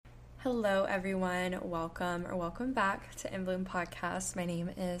Hello, everyone. Welcome back to In Bloom Podcast. My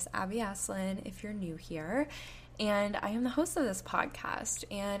name is Abby Aslin, if you're new here, and I am the host of this podcast,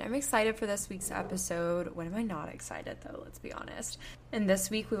 and I'm excited for this week's episode. When am I not excited, though? Let's be honest. And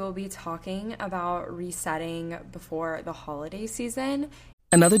this week, we will be talking about resetting before the holiday season.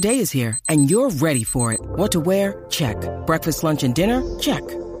 Another day is here, and you're ready for it. What to wear? Check. Breakfast, lunch, and dinner? Check.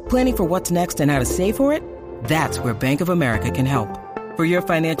 Planning for what's next and how to save for it? That's where Bank of America can help. For your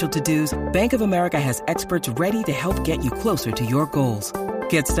financial to-dos, Bank of America has experts ready to help get you closer to your goals.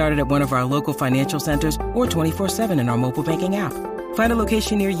 Get started at one of our local financial centers or 24/7 in our mobile banking app. Find a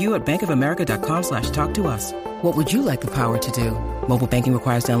location near you at bankofamerica.com/talktous. What would you like the power to do? Mobile banking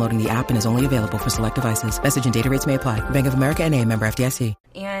requires downloading the app and is only available for select devices. Message and data rates may apply. Bank of America N.A., member FDIC.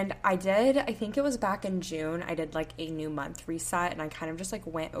 And I think it was back in June, I did like a new month reset, and I kind of just like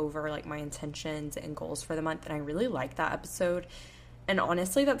went over like my intentions and goals for the month, and I really liked that episode. And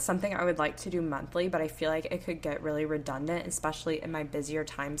honestly, that's something I would like to do monthly, but I feel like it could get really redundant, especially in my busier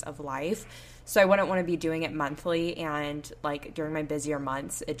times of life. So I wouldn't want to be doing it monthly and like during my busier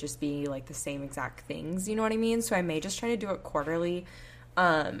months, it just be like the same exact things, you know what I mean? So I may just try to do it quarterly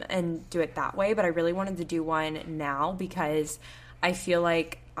and do it that way, but I really wanted to do one now because I feel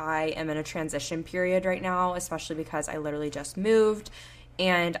like I am in a transition period right now, especially because I literally just moved.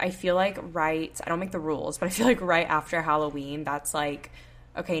 And I feel like I don't make the rules, but I feel like right after Halloween, that's like,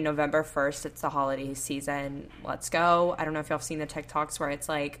 okay, November 1st, it's the holiday season, let's go. I don't know if y'all have seen the TikToks where it's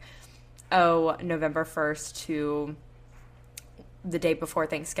like, oh, November 1st to the day before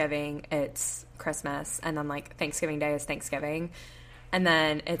Thanksgiving, it's Christmas. And then like Thanksgiving Day is Thanksgiving. And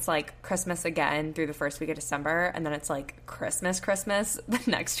then it's like Christmas again through the first week of December. And then it's like Christmas the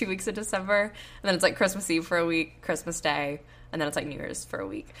next 2 weeks of December. And then it's like Christmas Eve for a week, Christmas Day. And then it's like New Year's for a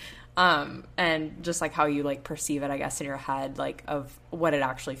week. And just like how you like perceive it, I guess, in your head, like of what it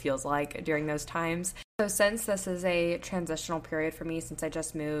actually feels like during those times. So since this is a transitional period for me, since I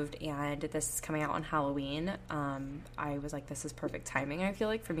just moved and this is coming out on Halloween, I was like, this is perfect timing, I feel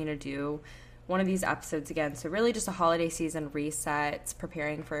like, for me to do one of these episodes again. So really just a holiday season reset,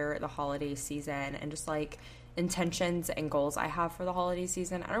 preparing for the holiday season, and just like intentions and goals I have for the holiday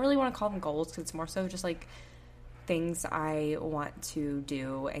season. I don't really want to call them goals because it's more so just like things I want to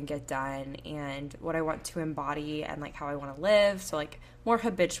do and get done and what I want to embody and like how I want to live. So like more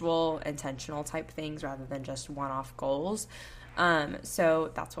habitual, intentional type things rather than just one-off goals.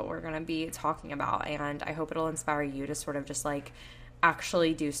 So that's what we're going to be talking about, and I hope it'll inspire you to sort of just like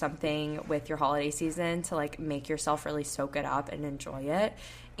actually do something with your holiday season to like make yourself really soak it up and enjoy it.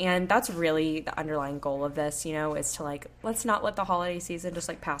 And that's really the underlying goal of this, you know, is to like, let's not let the holiday season just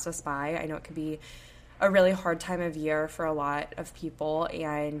like pass us by. I know it could be a really hard time of year for a lot of people.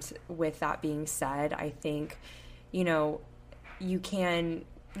 And with that being said, I think, you know, you can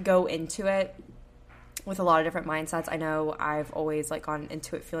go into it with a lot of different mindsets. I know I've always like gone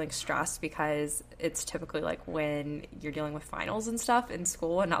into it feeling stressed because it's typically like when you're dealing with finals and stuff in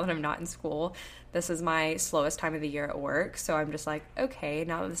school. And now that I'm not in school, this is my slowest time of the year at work. So I'm just like, okay,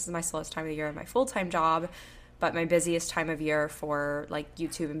 now that this is my slowest time of the year at my full-time job, but my busiest time of year for like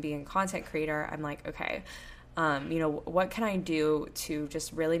YouTube and being a content creator, I'm like, okay, you know, what can I do to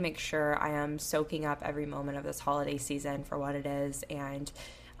just really make sure I am soaking up every moment of this holiday season for what it is? And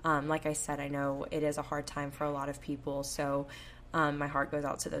like I said, I know it is a hard time for a lot of people. So my heart goes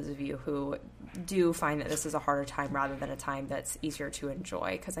out to those of you who do find that this is a harder time rather than a time that's easier to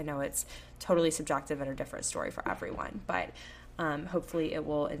enjoy, because I know it's totally subjective and a different story for everyone. But hopefully it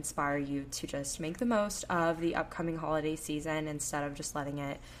will inspire you to just make the most of the upcoming holiday season instead of just letting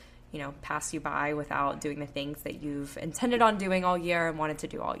it, you know, pass you by without doing the things that you've intended on doing all year and wanted to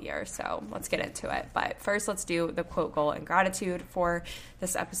do all year. So let's get into it. But first, let's do the quote, goal, and gratitude for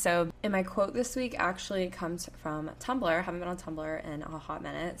this episode. And my quote this week actually comes from Tumblr. I haven't been on Tumblr in a hot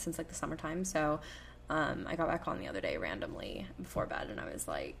minute since like the summertime. So I got back on the other day randomly before bed, and I was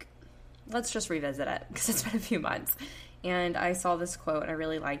like, let's just revisit it because it's been a few months. And I saw this quote and I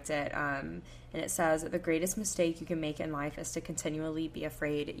really liked it. And it says, the greatest mistake you can make in life is to continually be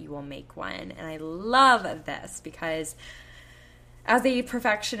afraid you will make one. And I love this because as a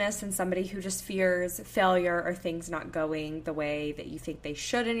perfectionist and somebody who just fears failure or things not going the way that you think they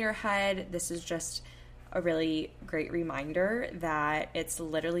should in your head, this is just a really great reminder that it's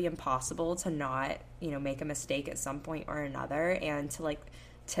literally impossible to not, you know, make a mistake at some point or another, and to like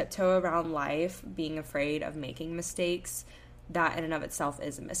tiptoe around life being afraid of making mistakes. That in and of itself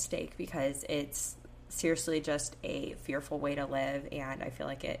is a mistake because it's seriously just a fearful way to live, and I feel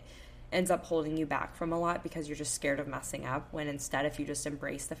like it ends up holding you back from a lot because you're just scared of messing up, when instead if you just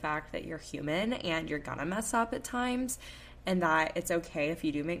embrace the fact that you're human and you're gonna mess up at times and that it's okay if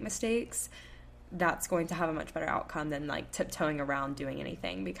you do make mistakes. That's going to have a much better outcome than like tiptoeing around doing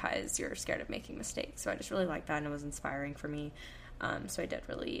anything because you're scared of making mistakes. So I just really liked that, and it was inspiring for me. So I did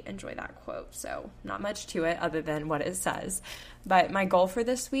really enjoy that quote. So not much to it other than what it says. But my goal for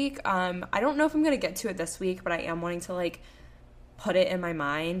this week, I don't know if I'm going to get to it this week, but I am wanting to like put it in my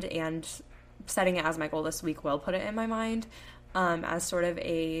mind, and setting it as my goal this week will put it in my mind as sort of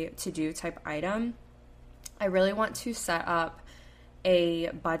a to-do type item. I really want to set up a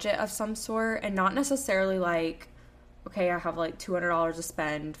budget of some sort, and not necessarily like, okay, I have like $200 to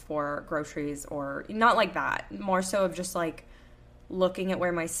spend for groceries, or not like that. More so of just like looking at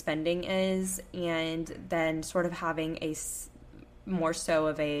where my spending is, and then sort of having a more so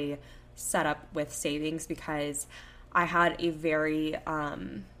of a setup with savings, because I had a very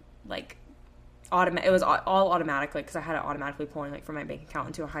like it was all automatically, because I had it automatically pulling like from my bank account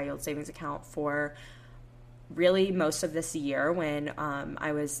into a high yield savings account for really most of this year, when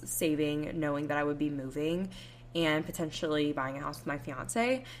I was saving, knowing that I would be moving and potentially buying a house with my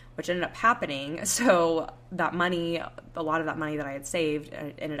fiance, which ended up happening. So that money, a lot of that money that I had saved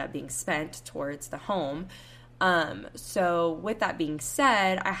ended up being spent towards the home. So with that being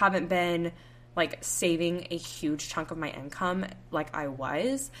said, I haven't been like saving a huge chunk of my income like I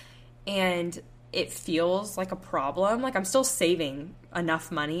was, and it feels like a problem. Like I'm still saving enough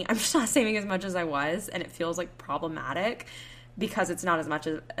money. I'm just not saving as much as I was, and it feels like problematic because it's not as much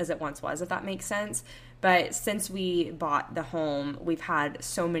as it once was, if that makes sense. But since we bought the home, we've had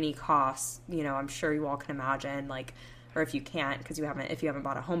so many costs, you know, I'm sure you all can imagine, like, or if you can't, because if you haven't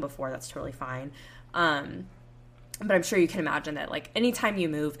bought a home before, that's totally fine. But I'm sure you can imagine that, like, anytime you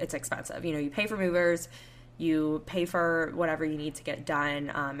move, it's expensive. You know, you pay for movers, you pay for whatever you need to get done,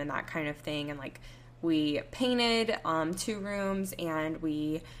 and that kind of thing. And like, we painted 2 rooms, and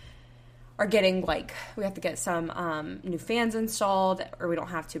we are getting like, we have to get some new fans installed, or we don't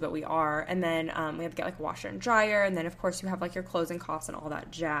have to, but we are. And then we have to get like a washer and dryer, and then of course you have like your closing costs and all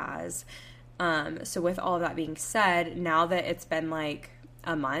that jazz. So with all of that being said, now that it's been like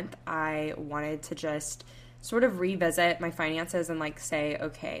a month, I wanted to just sort of revisit my finances and like say,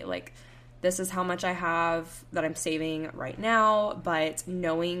 okay, like, this is how much I have that I'm saving right now, but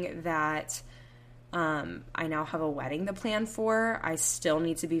knowing that I now have a wedding to plan for, I still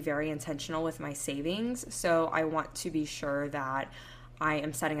need to be very intentional with my savings. So I want to be sure that I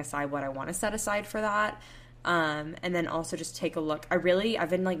am setting aside what I want to set aside for that. And then also just take a look. I've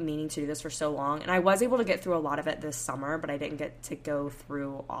been like meaning to do this for so long, and I was able to get through a lot of it this summer, but I didn't get to go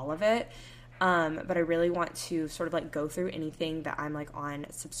through all of it. But I really want to sort of like go through anything that I'm like on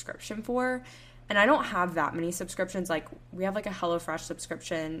subscription for. And I don't have that many subscriptions. Like, we have like a HelloFresh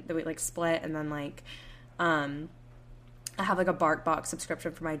subscription that we like split, and then like I have like a BarkBox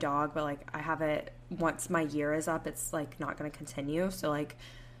subscription for my dog, but like I have it once my year is up, it's like not going to continue. So like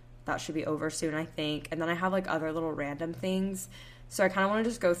that should be over soon, I think. And then I have like other little random things. So I kind of want to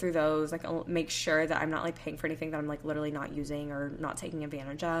just go through those, like make sure that I'm not like paying for anything that I'm like literally not using or not taking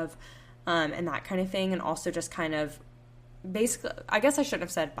advantage of. And that kind of thing. And also just kind of basically, I guess I shouldn't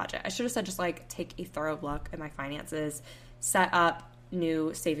have said budget. I should have said just like take a thorough look at my finances, set up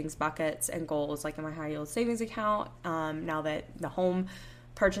new savings buckets and goals like in my high yield savings account now that the home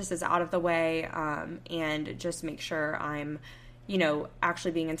purchase is out of the way, and just make sure I'm, you know,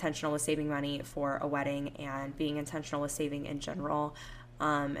 actually being intentional with saving money for a wedding and being intentional with saving in general.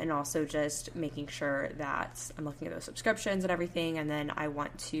 And also just making sure that I'm looking at those subscriptions and everything. And then I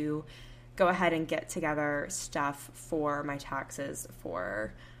want to go ahead and get together stuff for my taxes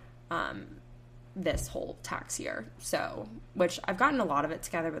for this whole tax year. So, which I've gotten a lot of it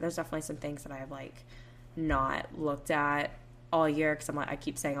together, but there's definitely some things that I have like not looked at all year, because I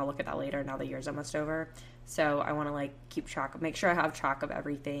keep saying I'll look at that later now the year's almost over. So I want to like make sure I have track of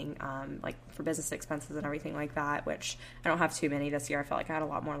everything, like for business expenses and everything like that, which I don't have too many this year. I felt like I had a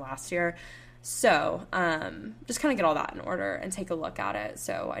lot more last year. So just kind of get all that in order and take a look at it.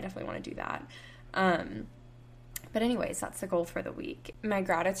 So I definitely want to do that. But anyways, that's the goal for the week. My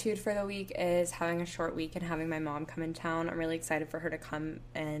gratitude for the week is having a short week and having my mom come in town. I'm really excited for her to come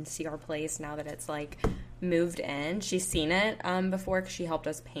and see our place now that it's like moved in. She's seen it before, because she helped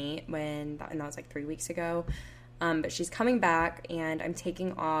us paint and that was like 3 weeks ago. But she's coming back, and I'm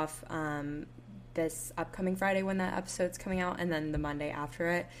taking off this upcoming Friday when that episode's coming out, and then the Monday after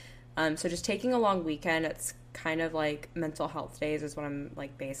it. So just taking a long weekend. It's kind of like mental health days is what I'm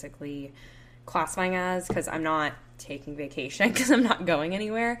like basically classifying as, because I'm not taking vacation because I'm not going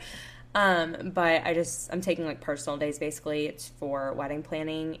anywhere. But I'm taking like personal days basically. It's for wedding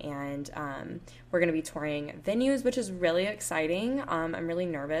planning, and we're going to be touring venues, which is really exciting. I'm really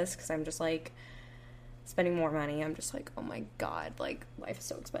nervous because I'm just like, spending more money. I'm just like, oh my God, like life is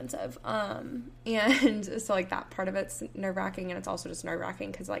so expensive. And so like that part of it's nerve-wracking, and it's also just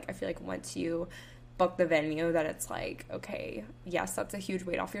nerve-wracking because like I feel like once you book the venue that it's like, okay, yes, that's a huge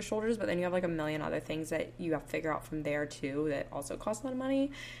weight off your shoulders, but then you have like a million other things that you have to figure out from there too that also cost a lot of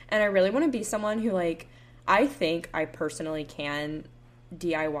money. And I really want to be someone who like, I think I personally can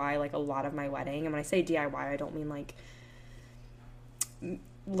DIY like a lot of my wedding. And when I say DIY, I don't mean like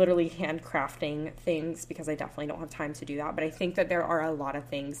literally handcrafting things, because I definitely don't have time to do that. But I think that there are a lot of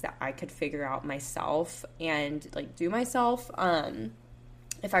things that I could figure out myself and like do myself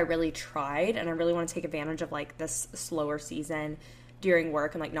if I really tried. And I really want to take advantage of like this slower season during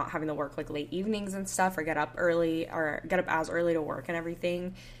work and like not having to work like late evenings and stuff, or get up early or get up as early to work and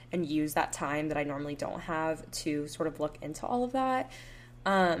everything, and use that time that I normally don't have to sort of look into all of that.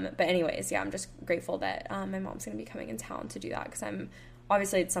 But anyways, yeah, I'm just grateful that my mom's going to be coming in town to do that, because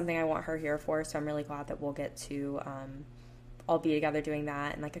obviously it's something I want her here for, so I'm really glad that we'll get to all be together doing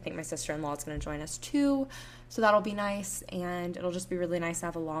that. And like I think my sister-in-law is going to join us too, so that'll be nice, and it'll just be really nice to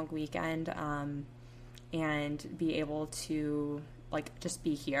have a long weekend and be able to like just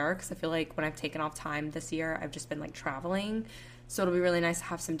be here, because I feel like when I've taken off time this year, I've just been like traveling, so it'll be really nice to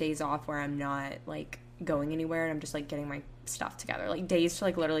have some days off where I'm not like going anywhere and I'm just like getting my stuff together, like days to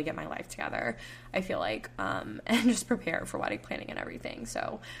like literally get my life together, I feel like, and just prepare for wedding planning and everything.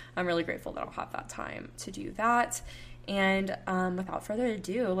 So I'm really grateful that I'll have that time to do that. And without further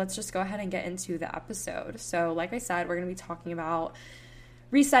ado, let's just go ahead and get into the episode. So like I said, we're going to be talking about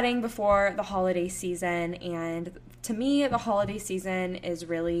resetting before the holiday season. And to me, the holiday season is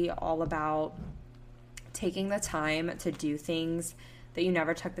really all about taking the time to do things that you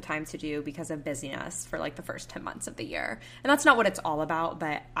never took the time to do because of busyness for like the first 10 months of the year. And that's not what it's all about,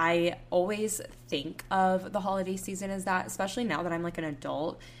 but I always think of the holiday season as that, especially now that I'm like an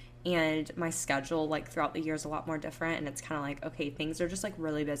adult and my schedule like throughout the year is a lot more different. And it's kind of like, okay, things are just like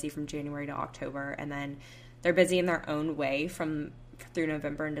really busy from January to October, and then they're busy in their own way through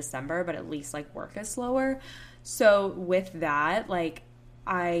November and December, but at least like work is slower. So with that, like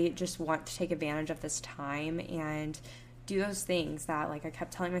I just want to take advantage of this time and do those things that like I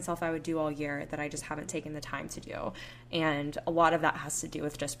kept telling myself I would do all year that I just haven't taken the time to do. And a lot of that has to do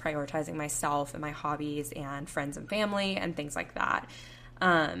with just prioritizing myself and my hobbies and friends and family and things like that.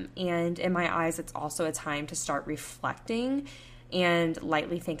 And in my eyes, it's also a time to start reflecting and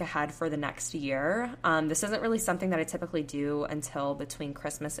lightly think ahead for the next year. This isn't really something that I typically do until between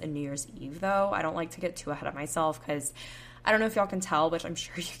Christmas and New Year's Eve, though. I don't like to get too ahead of myself because I don't know if y'all can tell, which I'm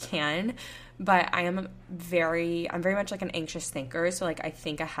sure you can, but I'm very much like an anxious thinker. So like I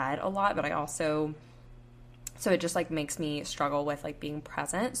think ahead a lot, but so it just like makes me struggle with like being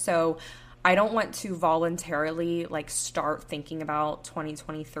present. So I don't want to voluntarily like start thinking about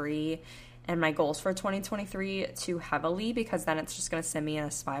 2023 and my goals for 2023 too heavily, because then it's just going to send me in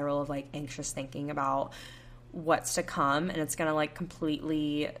a spiral of like anxious thinking about what's to come, and it's going to like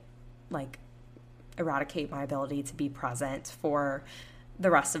completely like eradicate my ability to be present for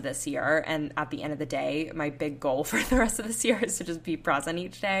the rest of this year. And at the end of the day, my big goal for the rest of this year is to just be present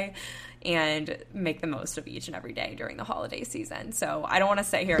each day and make the most of each and every day during the holiday season. So I don't want to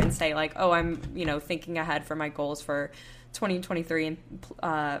sit here and say like, oh, I'm, thinking ahead for my goals for 2023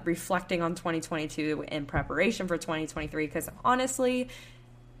 and reflecting on 2022 in preparation for 2023, because honestly,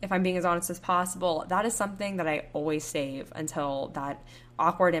 if I'm being as honest as possible, that is something that I always save until that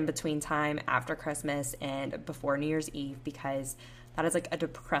awkward in-between time after Christmas and before New Year's Eve, because that is like a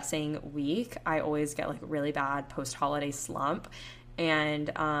depressing week. I always get like really bad post-holiday slump,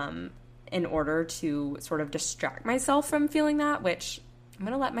 and in order to sort of distract myself from feeling that, which I'm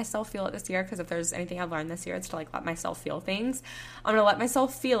going to let myself feel it this year, because if there's anything I've learned this year, it's to like let myself feel things. I'm going to let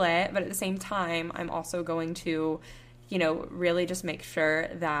myself feel it, but at the same time, I'm also going to really just make sure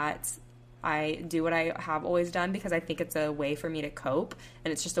that I do what I have always done, because I think it's a way for me to cope,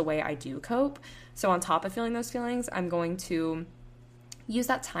 and it's just a way I do cope. So on top of feeling those feelings, I'm going to use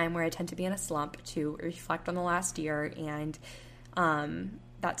that time where I tend to be in a slump to reflect on the last year, and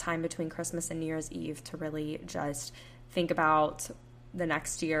that time between Christmas and New Year's Eve to really just think about the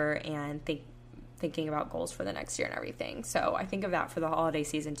next year and thinking about goals for the next year and everything. So I think of that for the holiday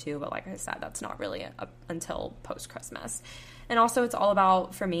season too, but like I said, that's not really until post-Christmas. And also it's all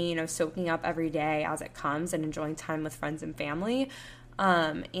about, for me, soaking up every day as it comes and enjoying time with friends and family.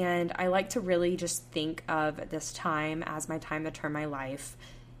 And I like to really just think of this time as my time to turn my life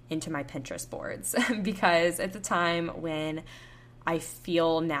into my Pinterest boards, because it's a time when I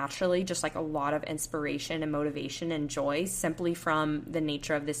feel naturally just like a lot of inspiration and motivation and joy simply from the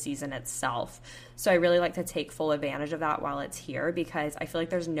nature of the season itself. So I really like to take full advantage of that while it's here, because I feel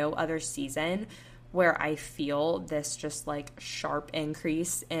like there's no other season where I feel this just like sharp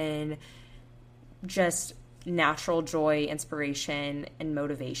increase in just natural joy, inspiration, and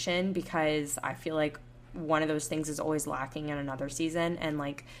motivation, because I feel like one of those things is always lacking in another season. And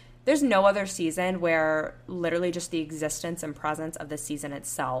like, there's no other season where literally just the existence and presence of the season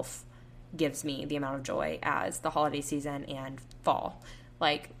itself gives me the amount of joy as the holiday season and fall.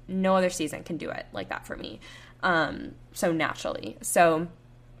 Like, no other season can do it like that for me. So naturally. So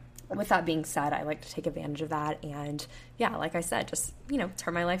with that being said, I like to take advantage of that. And yeah, like I said, just,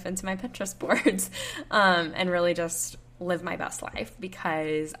 turn my life into my Pinterest boards, and really just live my best life,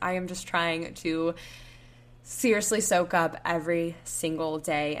 because I am just trying to seriously soak up every single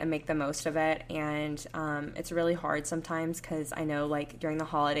day and make the most of it. And it's really hard sometimes, because I know like during the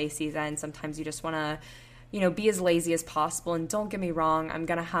holiday season, sometimes you just want to, be as lazy as possible. And don't get me wrong, I'm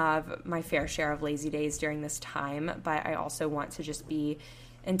going to have my fair share of lazy days during this time, but I also want to just be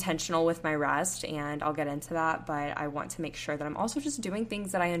intentional with my rest, and I'll get into that. But I want to make sure that I'm also just doing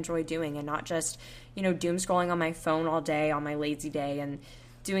things that I enjoy doing, and not just, doom scrolling on my phone all day on my lazy day, and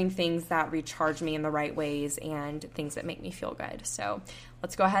doing things that recharge me in the right ways and things that make me feel good. So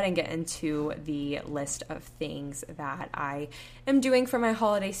let's go ahead and get into the list of things that I am doing for my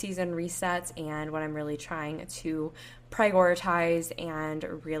holiday season resets, and what I'm really trying to prioritize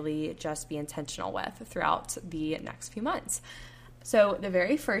and really just be intentional with throughout the next few months. So the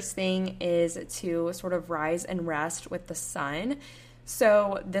very first thing is to sort of rise and rest with the sun.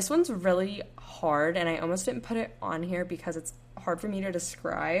 So this one's really hard, and I almost didn't put it on here because it's hard for me to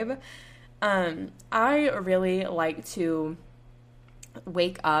describe. I really like to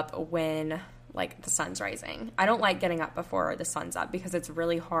wake up when like the sun's rising. I don't like getting up before the sun's up because it's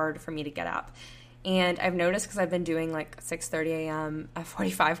really hard for me to get up. And I've noticed, because I've been doing like 6:30 a.m.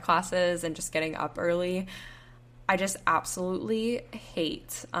 F45 classes and just getting up early, I just absolutely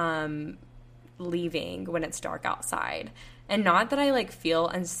hate leaving when it's dark outside. And not that I like feel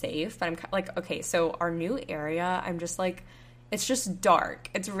unsafe, but I'm like, okay, so our new area, I'm just like, it's just dark.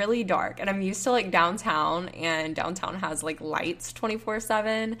 It's really dark. And I'm used to like downtown, and downtown has like lights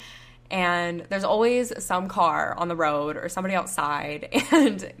 24/7. And there's always some car on the road or somebody outside.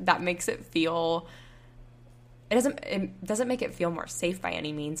 And that makes it feel, it doesn't make it feel more safe by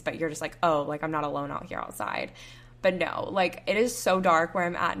any means, but you're just like, oh, like I'm not alone out here outside. But no, like it is so dark where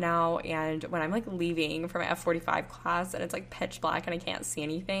I'm at now, and when I'm like leaving from my F45 class and it's like pitch black and I can't see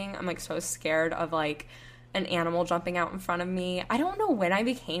anything, I'm like so scared of like an animal jumping out in front of me. I don't know when I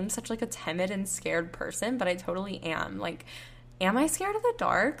became such like a timid and scared person, but I totally am. Like, am I scared of the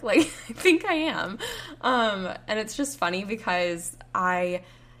dark? Like, I think I am. And it's just funny because I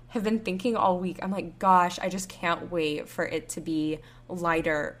have been thinking all week, I'm like, gosh, I just can't wait for it to be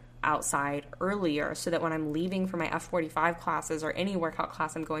lighter outside earlier, so that when I'm leaving for my F45 classes or any workout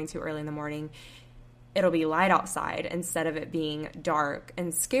class I'm going to early in the morning, it'll be light outside instead of it being dark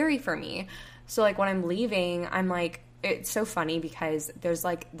and scary for me. So like when I'm leaving, I'm like, it's so funny because there's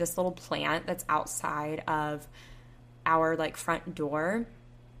like this little plant that's outside of our like front door,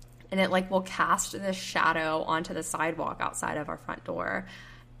 and it like will cast this shadow onto the sidewalk outside of our front door.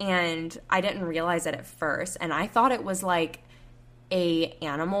 And I didn't realize it at first, and I thought it was like a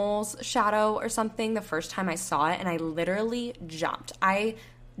animal's shadow or something the first time I saw it, and I literally jumped. I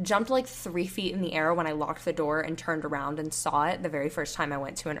jumped like 3 feet in the air when I locked the door and turned around and saw it the very first time I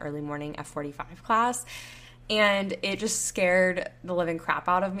went to an early morning F45 class. And it just scared the living crap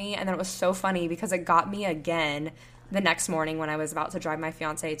out of me. And then it was so funny because it got me again the next morning when I was about to drive my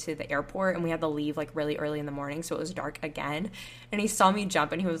fiance to the airport, and we had to leave like really early in the morning, so it was dark again. And he saw me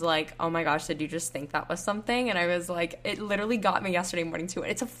jump and he was like, oh my gosh, did you just think that was something? And I was like, it literally got me yesterday morning too.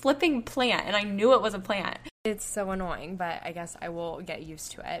 It's a flipping plant, and I knew it was a plant. It's so annoying, but I guess I will get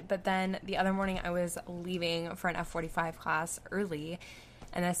used to it. But then the other morning I was leaving for an F45 class early,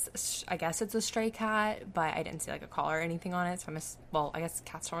 and this, I guess it's a stray cat, but I didn't see like a collar or anything on it. So I guess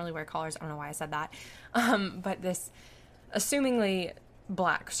cats don't really wear collars. I don't know why I said that. But this assumingly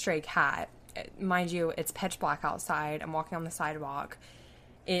black stray cat, mind you, it's pitch black outside. I'm walking on the sidewalk.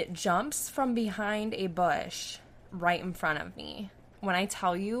 It jumps from behind a bush right in front of me. When I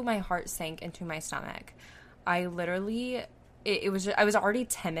tell you, my heart sank into my stomach. I literally... I was already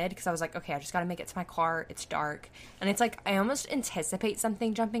timid because I was like, okay, I just got to make it to my car. It's dark. And it's like, I almost anticipate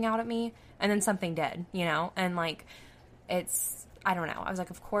something jumping out at me, and then something did, And like, I don't know. I was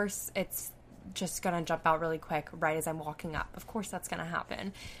like, of course it's just going to jump out really quick right as I'm walking up. Of course that's going to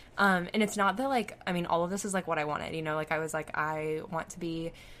happen. And it's not that like, I mean, all of this is like what I wanted, like I was like, I want to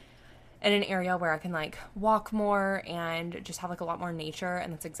be in an area where I can like walk more and just have like a lot more nature,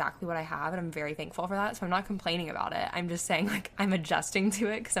 and that's exactly what I have, and I'm very thankful for that. So I'm not complaining about it. I'm just saying like I'm adjusting to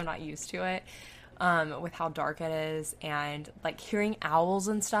it because I'm not used to it. with how dark it is, and like hearing owls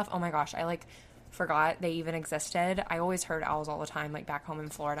and stuff. Oh my gosh, I like forgot they even existed. I always heard owls all the time, like back home in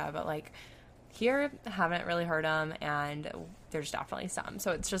Florida, but like here, haven't really heard them, and there's definitely some.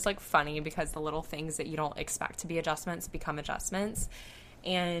 So it's just like funny because the little things that you don't expect to be adjustments become adjustments.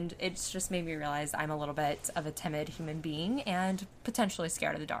 And it's just made me realize I'm a little bit of a timid human being and potentially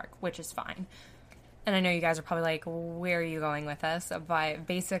scared of the dark, which is fine. And I know you guys are probably like, where are you going with this? But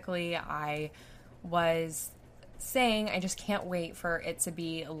basically, I was saying I just can't wait for it to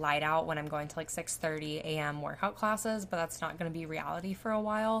be light out when I'm going to like 6:30 a.m. workout classes, but that's not going to be reality for a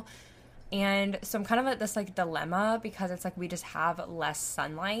while. And so I'm kind of at this like dilemma because it's like we just have less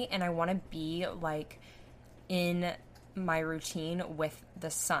sunlight, and I want to be like in my routine with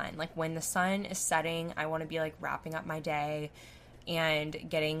the sun. Like when the sun is setting, I want to be like wrapping up my day and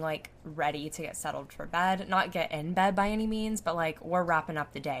getting like ready to get settled for bed. Not get in bed by any means, but like we're wrapping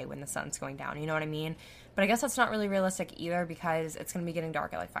up the day when the sun's going down. You know what I mean? But I guess that's not really realistic either because it's going to be getting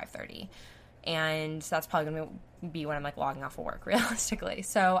dark at like 5:30. And so that's probably going to be when I'm like logging off of work realistically.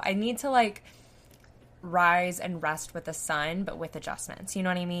 So I need to like rise and rest with the sun, but with adjustments. You know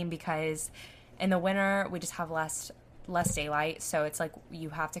what I mean? Because in the winter, we just have less daylight. So it's like you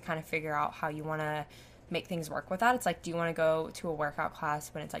have to kind of figure out how you want to make things work with that. It's like, do you want to go to a workout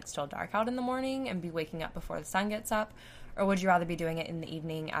class when it's like still dark out in the morning and be waking up before the sun gets up? Or would you rather be doing it in the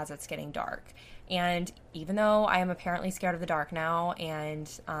evening as it's getting dark? And even though I am apparently scared of the dark now, and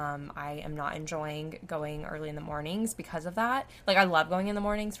I am not enjoying going early in the mornings because of that, like I love going in the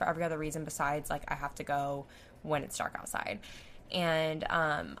mornings for every other reason besides like I have to go when it's dark outside. And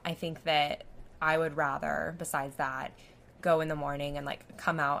I think that I would rather, besides that, go in the morning and like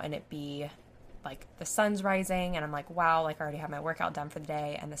come out and it be like the sun's rising and I'm like, wow, like I already have my workout done for the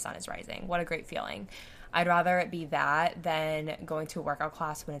day and the sun is rising. What a great feeling. I'd rather it be that than going to a workout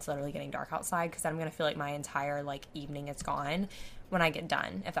class when it's literally getting dark outside, because I'm going to feel like my entire like evening is gone when I get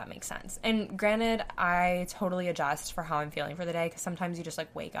done, if that makes sense. And granted, I totally adjust for how I'm feeling for the day, because sometimes you just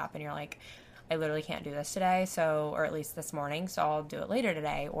like wake up and you're like, I literally can't do this today, so, or at least this morning, so I'll do it later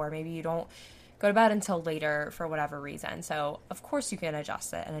today. Or maybe you don't go to bed until later for whatever reason. So of course you can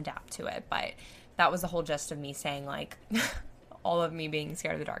adjust it and adapt to it. But that was the whole gist of me saying like all of me being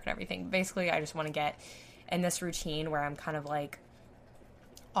scared of the dark and everything. Basically, I just want to get in this routine where I'm kind of like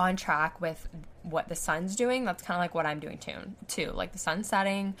on track with what the sun's doing. That's kind of like what I'm doing too. Like the sun's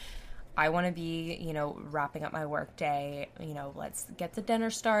setting, I want to be, you know, wrapping up my work day. You know, let's get the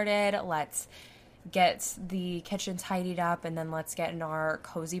dinner started. Let's get the kitchen tidied up, and then let's get in our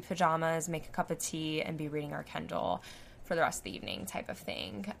cozy pajamas, make a cup of tea, and be reading our Kindle for the rest of the evening type of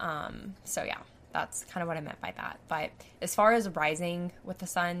thing. So yeah, that's kind of what I meant by that. But as far as rising with the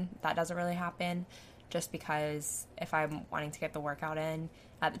sun, that doesn't really happen, just because if I'm wanting to get the workout in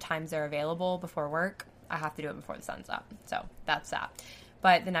at the times they're available before work, I have to do it before the sun's up. So that's that.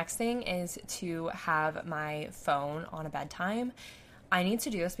 But the next thing is to have my phone on a bedtime. I need to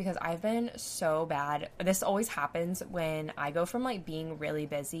do this because I've been so bad. This always happens when I go from like being really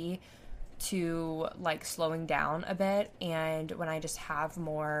busy to like slowing down a bit, and when I just have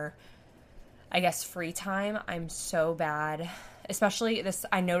more, I guess, free time, I'm so bad. Especially this,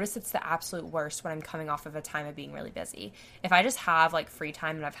 I notice it's the absolute worst when I'm coming off of a time of being really busy. If I just have like free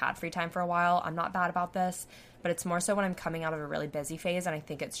time, and I've had free time for a while, I'm not bad about this, but it's more so when I'm coming out of a really busy phase, and I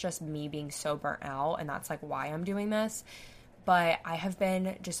think it's just me being so burnt out, and that's like why I'm doing this. But I have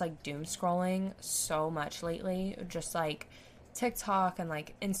been just like doom scrolling so much lately, just like TikTok and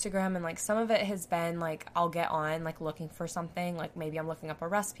like Instagram, and like some of it has been like I'll get on like looking for something, like maybe I'm looking up a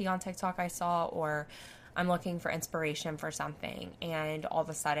recipe on TikTok I saw, or I'm looking for inspiration for something, and all of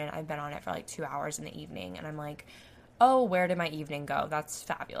a sudden I've been on it for like 2 hours in the evening, and I'm like, oh, where did my evening go? That's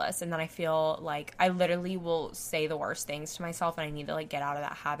fabulous. And then I feel like I literally will say the worst things to myself, and I need to like get out of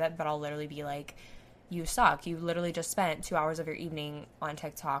that habit, but I'll literally be like, you suck. You literally just spent 2 hours of your evening on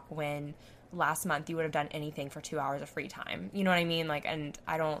TikTok when last month you would have done anything for 2 hours of free time. You know what I mean? Like, and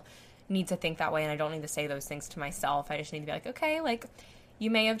I don't need to think that way, and I don't need to say those things to myself. I just need to be like, okay, like, you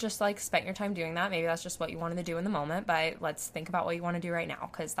may have just like spent your time doing that. Maybe that's just what you wanted to do in the moment, but let's think about what you want to do right now,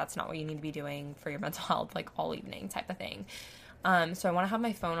 because that's not what you need to be doing for your mental health, like all evening type of thing. So I want to have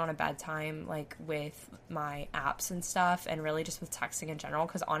my phone on a bedtime, like with my apps and stuff, and really just with texting in general,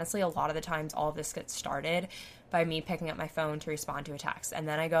 because honestly, a lot of the times all of this gets started by me picking up my phone to respond to a text, and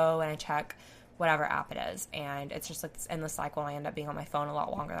then I go and I check whatever app it is, and it's just like this endless cycle, and I end up being on my phone a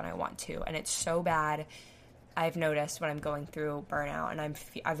lot longer than I want to, and it's so bad. I've noticed when I'm going through burnout, and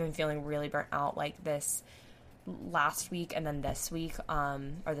I've been feeling really burnt out like this last week and then this week,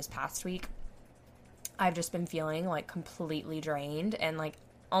 or this past week, I've just been feeling like completely drained, and like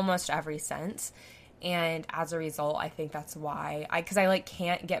almost every cent. And as a result, I think that's why because I like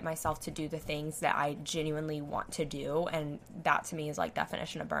can't get myself to do the things that I genuinely want to do. And that to me is like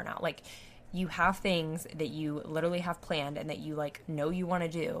definition of burnout. Like, you have things that you literally have planned and that you like know you want to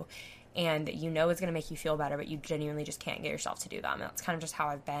do and that you know is going to make you feel better, but you genuinely just can't get yourself to do them. And that's kind of just how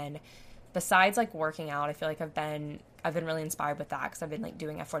I've been. Besides like working out, I feel like I've been really inspired with that because I've been like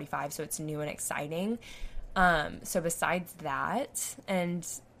doing F45, so it's new and exciting. So besides that and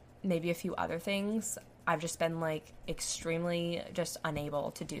maybe a few other things, I've just been like extremely just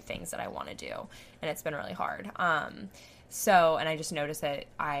unable to do things that I want to do, and it's been really hard. So, and I just noticed that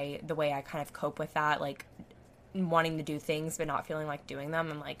the way I kind of cope with that, like wanting to do things but not feeling like doing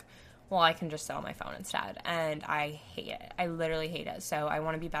them, I'm like, well, I can just sit on my phone instead, and I hate it. I literally hate it. So I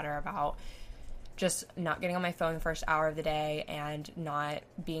want to be better about just not getting on my phone the first hour of the day and not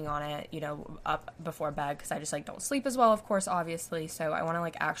being on it, you know, up before bed, because I just like don't sleep as well, of course, obviously. So I want to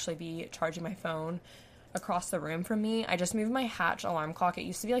like actually be charging my phone across the room from me. I just moved my Hatch alarm clock. It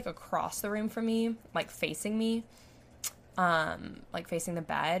used to be like across the room from me, like facing me, like facing the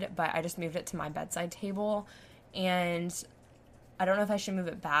bed, but I just moved it to my bedside table, and I don't know if I should move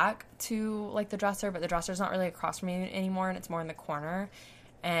it back to like the dresser, but the dresser's not really across from me anymore, and it's more in the corner.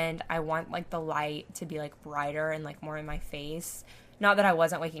 And I want like the light to be like brighter and like more in my face. Not that I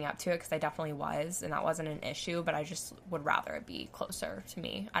wasn't waking up to it, because I definitely was, and that wasn't an issue, but I just would rather it be closer to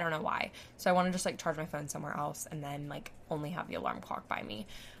me. I don't know why. So I want to just like charge my phone somewhere else and then like only have the alarm clock by me.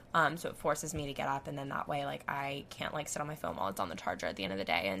 So it forces me to get up, and then that way like I can't like sit on my phone while it's on the charger at the end of the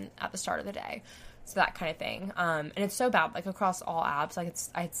day and at the start of the day. So that kind of thing. And it's so bad, like across all apps. Like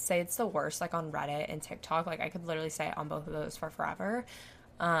I'd say it's the worst, like on Reddit and TikTok. Like I could literally say on both of those for forever,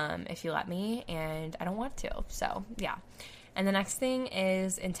 if you let me, and I don't want to. So yeah. And the next thing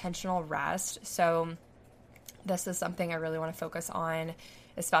is intentional rest. So this is something I really want to focus on,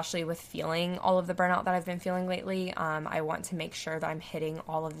 especially with feeling all of the burnout that I've been feeling lately. I want to make sure that I'm hitting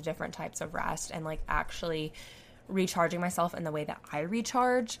all of the different types of rest and like actually recharging myself in the way that I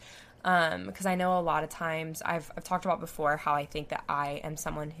recharge. Because I know a lot of times I've talked about before how I think that I am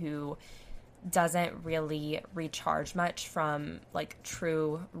someone who doesn't really recharge much from like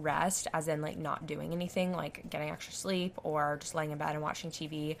true rest, as in like not doing anything, like getting extra sleep or just laying in bed and watching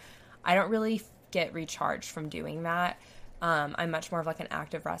TV. I don't really get recharged from doing that. I'm much more of like an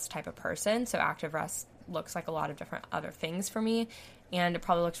active rest type of person. So active rest looks like a lot of different other things for me, and it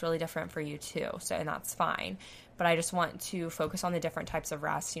probably looks really different for you too. So, and that's fine. But I just want to focus on the different types of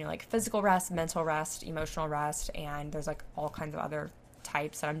rest, you know, like physical rest, mental rest, emotional rest, and there's like all kinds of other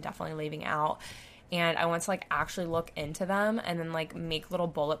types that I'm definitely leaving out. And I want to like actually look into them and then like make little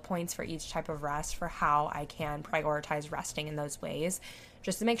bullet points for each type of rest for how I can prioritize resting in those ways,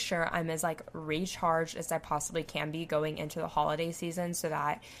 just to make sure I'm as like recharged as I possibly can be going into the holiday season, so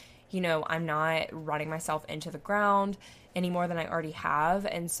that, you know, I'm not running myself into the ground any more than I already have,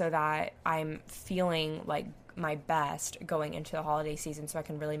 and so that I'm feeling like my best going into the holiday season, so I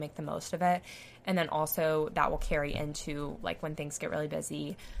can really make the most of it. And then also that will carry into like when things get really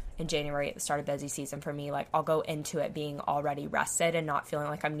busy in January at the start of busy season for me. Like I'll go into it being already rested and not feeling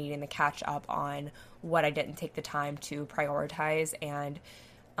like I'm needing to catch up on what I didn't take the time to prioritize and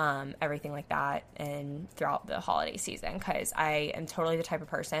everything like that, and throughout the holiday season, because I am totally the type of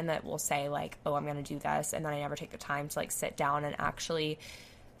person that will say like, oh, I'm going to do this, and then I never take the time to like sit down and actually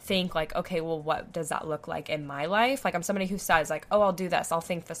think like, okay, well, what does that look like in my life? Like I'm somebody who says like, oh, I'll do this, I'll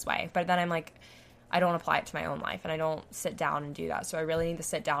think this way, but then I'm like, I don't apply it to my own life, and I don't sit down and do that. So I really need to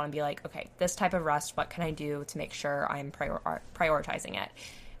sit down and be like, okay, this type of rest, what can I do to make sure I'm prioritizing it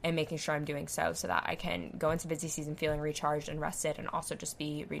and making sure I'm doing so that I can go into busy season feeling recharged and rested, and also just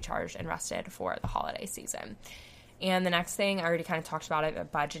be recharged and rested for the holiday season. And the next thing, I already kind of talked about it,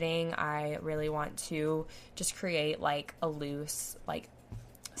 but budgeting. I really want to just create like a loose like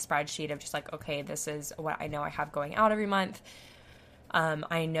spreadsheet of just like, okay, this is what I know I have going out every month.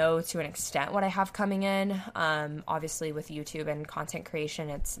 I know to an extent what I have coming in. Obviously with YouTube and content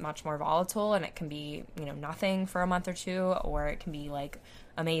creation, it's much more volatile, and it can be, you know, nothing for a month or two, or it can be like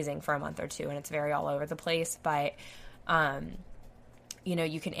amazing for a month or two, and it's very all over the place. But, you know,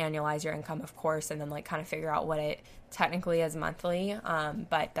 you can annualize your income, of course, and then like kind of figure out what it technically is monthly.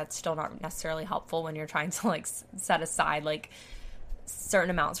 But that's still not necessarily helpful when you're trying to like set aside like certain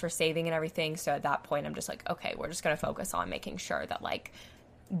amounts for saving and everything. So at that point, I'm just like, okay, we're just going to focus on making sure that like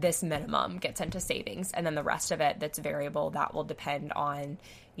this minimum gets into savings, and then the rest of it that's variable, that will depend on,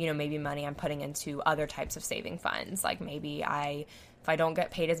 you know, maybe money I'm putting into other types of saving funds. Like maybe if I don't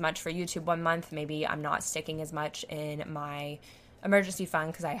get paid as much for YouTube one month, maybe I'm not sticking as much in my emergency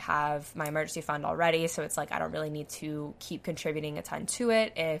fund because I have my emergency fund already. So it's like I don't really need to keep contributing a ton to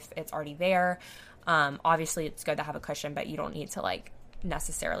it if it's already there. Obviously, it's good to have a cushion, but you don't need to like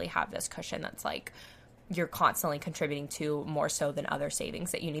necessarily have this cushion that's like you're constantly contributing to more so than other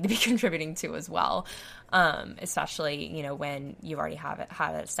savings that you need to be contributing to as well, especially, you know, when you've already had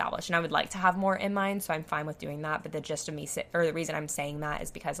it established. And I would like to have more in mind, so I'm fine with doing that. But the gist of me, or the reason I'm saying that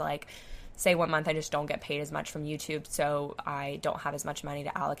is because, like, say 1 month I just don't get paid as much from YouTube, so I don't have as much money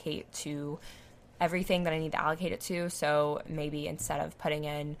to allocate to everything that I need to allocate it to. So maybe instead of putting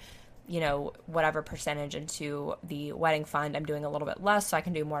in, you know, whatever percentage into the wedding fund, I'm doing a little bit less so I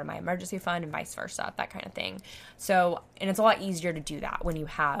can do more in my emergency fund and vice versa, that kind of thing. So, and it's a lot easier to do that when you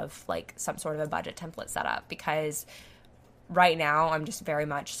have like some sort of a budget template set up, because right now I'm just very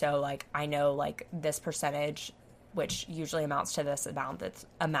much so like, I know like this percentage, which usually amounts to this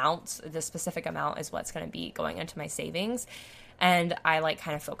amount, this specific amount is what's going to be going into my savings. And I like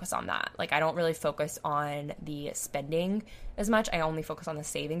kind of focus on that. Like I don't really focus on the spending as much. I only focus on the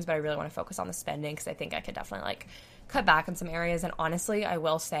savings, but I really want to focus on the spending because I think I could definitely like cut back in some areas. And honestly, I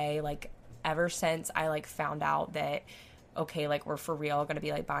will say like ever since I like found out that, okay, like we're for real going to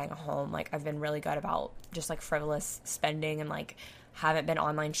be like buying a home, like I've been really good about just like frivolous spending and like haven't been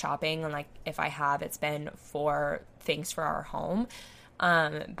online shopping. And like if I have, it's been for things for our home.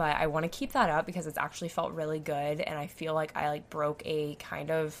 But I want to keep that up because it's actually felt really good. And I feel like I like broke a kind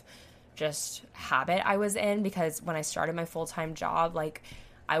of just habit I was in, because when I started my full-time job, like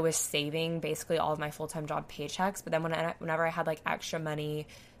I was saving basically all of my full-time job paychecks. But then whenever I had like extra money,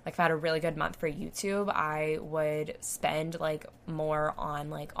 like if I had a really good month for YouTube, I would spend like more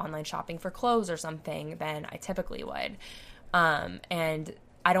on like online shopping for clothes or something than I typically would. And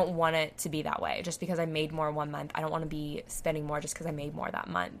I don't want it to be that way. Just because I made more 1 month, I don't want to be spending more just because I made more that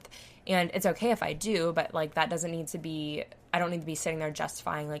month. And it's okay if I do, but like that doesn't need to be, I don't need to be sitting there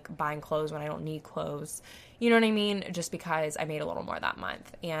justifying like buying clothes when I don't need clothes. You know what I mean? Just because I made a little more that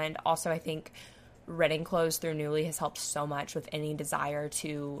month. And also I think renting clothes through Nuuly has helped so much with any desire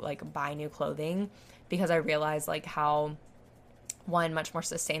to like buy new clothing, because I realized like how, one, much more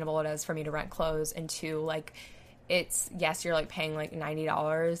sustainable it is for me to rent clothes, and two, like it's, yes, you're like paying like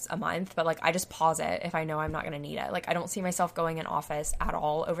 $90 a month, but like I just pause it if I know I'm not going to need it. Like I don't see myself going in office at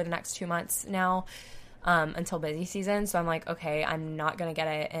all over the next 2 months now, until busy season. So I'm like, okay, I'm not going to get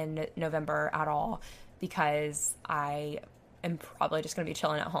it in November at all because I am probably just going to be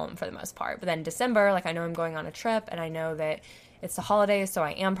chilling at home for the most part. But then December, like I know I'm going on a trip and I know that it's the holidays, so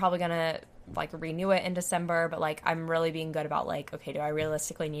I am probably going to like renew it in December, but like I'm really being good about like, okay, do I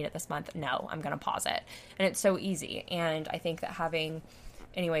realistically need it this month? No, I'm going to pause it. And it's so easy. And I think that having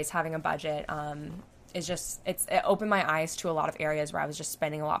a budget is just, it opened my eyes to a lot of areas where I was just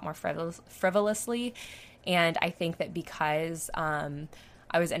spending a lot more frivolously. And I think that because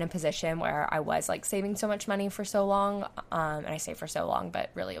I was in a position where I was like saving so much money for so long, and I say for so long,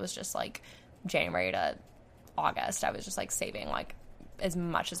 but really it was just like January to August, I was just like saving like as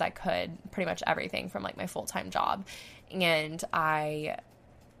much as I could, pretty much everything from like my full-time job. And I,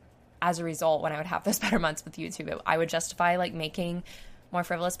 as a result, when I would have those better months with YouTube, I would justify like making more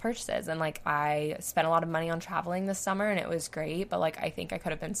frivolous purchases. And like I spent a lot of money on traveling this summer and it was great, but like I think I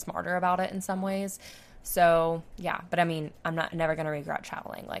could have been smarter about it in some ways. So yeah, but I mean, I'm never going to regret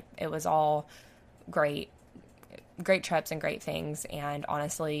traveling. Like it was all great trips and great things. And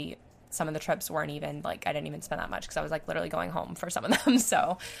honestly, some of the trips weren't even like, I didn't even spend that much because I was like literally going home for some of them.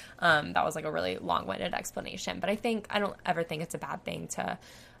 So that was like a really long-winded explanation. But I don't ever think it's a bad thing to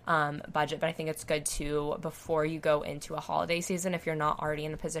budget, but I think it's good to, before you go into a holiday season, if you're not already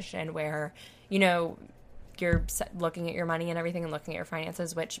in a position where, you know, you're looking at your money and everything and looking at your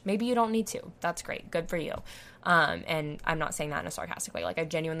finances, which maybe you don't need to. That's great. Good for you. And I'm not saying that in a sarcastic way. Like I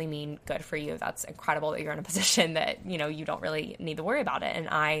genuinely mean good for you. That's incredible that you're in a position that, you know, you don't really need to worry about it. And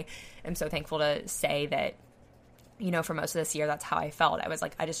I am so thankful to say that, you know, for most of this year, that's how I felt. I was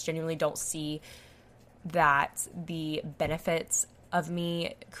like, I just genuinely don't see that the benefits of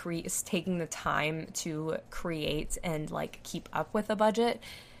me taking the time to create and like keep up with a budget,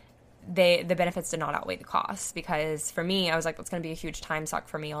 the benefits did not outweigh the costs, because for me, I was like, that's going to be a huge time suck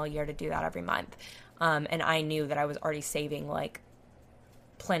for me all year to do that every month. And I knew that I was already saving like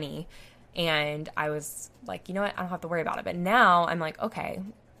plenty, and I was like, you know what, I don't have to worry about it. But now I'm like, okay,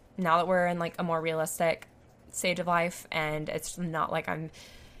 now that we're in like a more realistic stage of life, and it's not like I'm,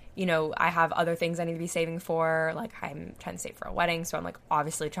 you know, I have other things I need to be saving for. Like I'm trying to save for a wedding. So I'm like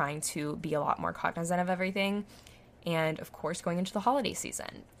obviously trying to be a lot more cognizant of everything. And of course, going into the holiday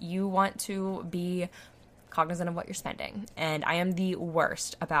season, you want to be cognizant of what you're spending. And I am the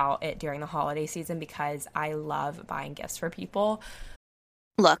worst about it during the holiday season because I love buying gifts for people.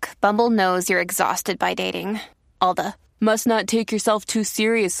 Look, Bumble knows you're exhausted by dating. All the must not take yourself too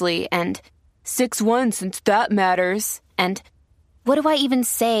seriously and 6'1" since that matters. And what do I even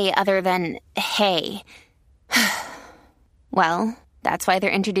say other than, hey? Well, that's why they're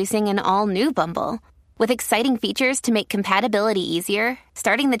introducing an all-new Bumble with exciting features to make compatibility easier,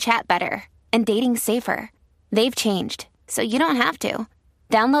 starting the chat better, and dating safer. They've changed, so you don't have to.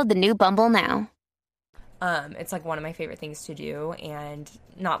 Download the new Bumble now. It's like one of my favorite things to do, and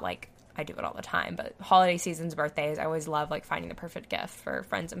not like I do it all the time, but holiday seasons, birthdays, I always love like finding the perfect gift for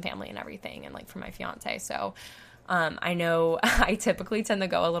friends and family and everything, and like for my fiance. So I know I typically tend to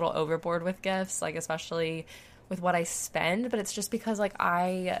go a little overboard with gifts, like especially with what I spend, but it's just because like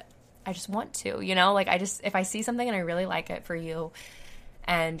I just want to, you know, like if I see something and I really like it for you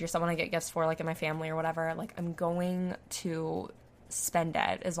and you're someone I get gifts for, like in my family or whatever, like I'm going to spend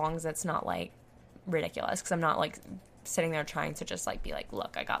it as long as it's not like ridiculous, because I'm not like sitting there trying to just like be like,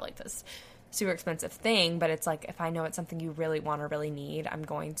 look, I got like this super expensive thing, but it's like if I know it's something you really want or really need, I'm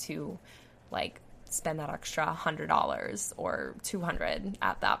going to like spend that extra $100 or $200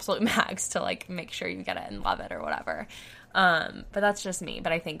 at the absolute max to like make sure you get it and love it or whatever. But that's just me.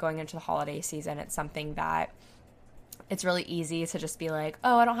 But I think going into the holiday season, it's something that it's really easy to just be like,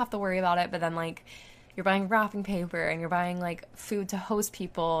 oh, I don't have to worry about it. But then like you're buying wrapping paper and you're buying like food to host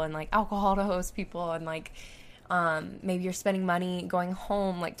people and like alcohol to host people, and like maybe you're spending money going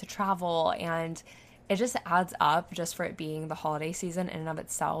home like to travel, and it just adds up just for it being the holiday season in and of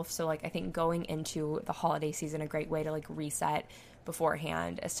itself. So like I think going into the holiday season, a great way to like reset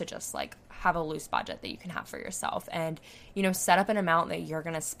beforehand is to just like have a loose budget that you can have for yourself, and you know, set up an amount that you're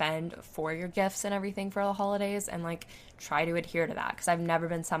gonna spend for your gifts and everything for the holidays, and like try to adhere to that. Because I've never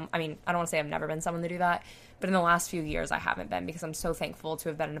been I don't want to say I've never been someone to do that, but in the last few years I haven't been, because I'm so thankful to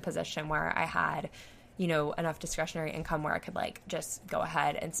have been in a position where I had, you know, enough discretionary income where I could like just go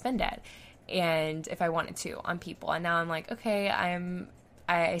ahead and spend it, and if I wanted to, on people. And now I'm like, okay,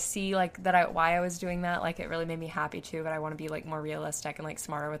 I see like that why I was doing that, like it really made me happy too, but I want to be like more realistic and like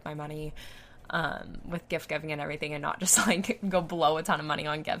smarter with my money, with gift giving and everything, and not just like go blow a ton of money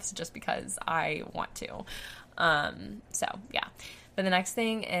on gifts just because I want to. So yeah. But the next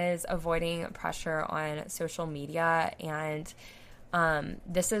thing is avoiding pressure on social media, and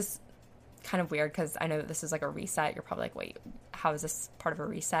this is kind of weird because I know that this is like a reset. You're probably like, wait, how is this part of a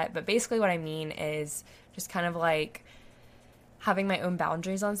reset? But basically what I mean is just kind of like having my own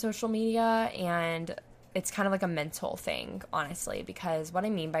boundaries on social media, and it's kind of like a mental thing, honestly, because what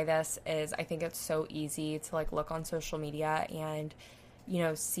I mean by this is I think it's so easy to like look on social media and, you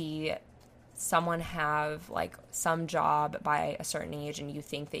know, see someone have like some job by a certain age, and you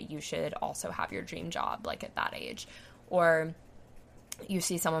think that you should also have your dream job like at that age, or you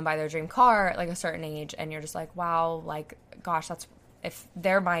see someone buy their dream car at like a certain age and you're just like, wow, like gosh, that's, if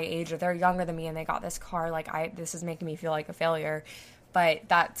they're my age or they're younger than me and they got this car, like this is making me feel like a failure. But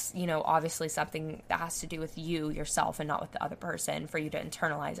that's, you know, obviously something that has to do with you yourself and not with the other person for you to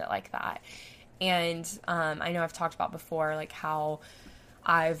internalize it like that. And I know I've talked about before like how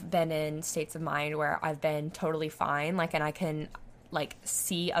I've been in states of mind where I've been totally fine, like, and I can like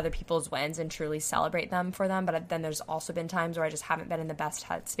see other people's wins and truly celebrate them for them. But then there's also been times where I just haven't been in the best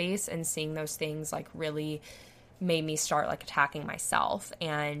headspace, and seeing those things like really made me start like attacking myself.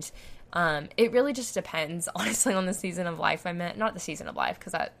 And it really just depends, honestly, on the season of life I'm in. Not the season of life,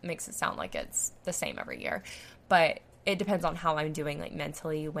 because that makes it sound like it's the same every year, but it depends on how I'm doing like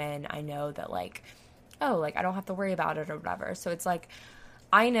mentally, when I know that like, oh, like I don't have to worry about it or whatever. So it's like,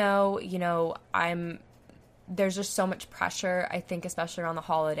 I know, you know, there's just so much pressure, I think, especially around the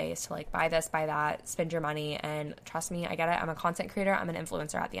holidays, to like buy this, buy that, spend your money. And trust me, I get it. I'm a content creator. I'm an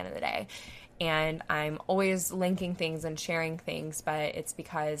influencer at the end of the day. And I'm always linking things and sharing things, but it's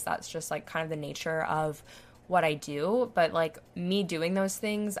because that's just like kind of the nature of what I do. But like me doing those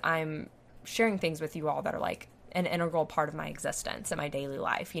things, I'm sharing things with you all that are like an integral part of my existence and my daily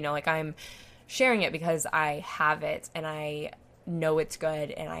life. You know, like I'm sharing it because I have it and I know it's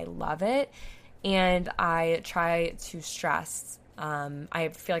good and I love it. And I try to stress, I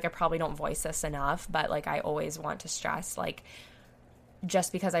feel like I probably don't voice this enough, but like I always want to stress, like,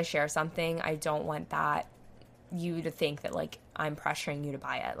 just because I share something, I don't want that you to think that like I'm pressuring you to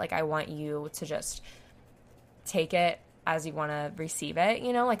buy it. Like I want you to just take it as you want to receive it.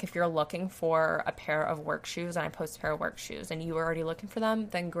 You know, like if you're looking for a pair of work shoes and I post a pair of work shoes and you were already looking for them,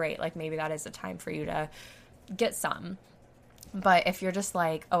 then great. Like maybe that is the time for you to get some. But if you're just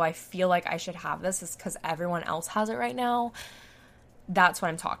like, oh, I feel like I should have this, it's because everyone else has it right now, that's what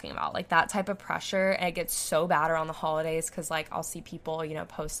I'm talking about, like that type of pressure. And it gets so bad around the holidays because like I'll see people, you know,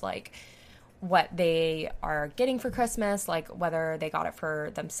 post like what they are getting for Christmas, like whether they got it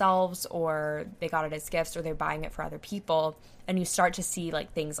for themselves or they got it as gifts or they're buying it for other people. And you start to see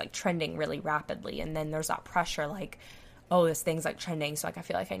like things like trending really rapidly. And then there's that pressure like, oh, this thing's like trending, so like I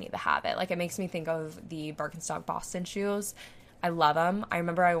feel like I need to have it. Like it makes me think of the Birkenstock Boston shoes. I love them. I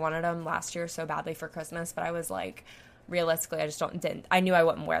remember I wanted them last year so badly for Christmas, but I was like, realistically, I just I knew I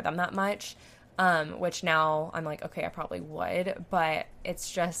wouldn't wear them that much, which now I'm like, okay, I probably would, but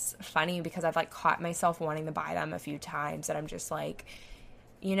it's just funny because I've like caught myself wanting to buy them a few times, and I'm just like,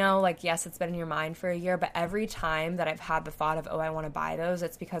 you know, like, yes, it's been in your mind for a year, but every time that I've had the thought of, oh, I want to buy those,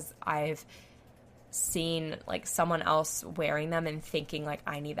 it's because I've seen like someone else wearing them and thinking like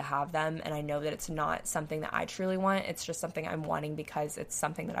I need to have them, and I know that it's not something that I truly want. It's just something I'm wanting because it's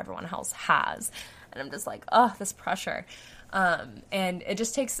something that everyone else has, and I'm just like, oh, this pressure. And it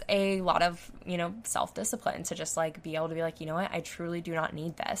just takes a lot of, you know, self-discipline to just like be able to be like, you know what, I truly do not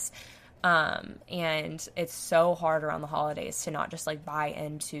need this. And it's so hard around the holidays to not just like buy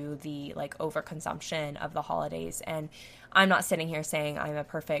into the like overconsumption of the holidays. And I'm not sitting here saying I'm a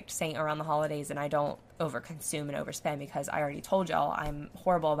perfect saint around the holidays and I don't overconsume and overspend, because I already told y'all I'm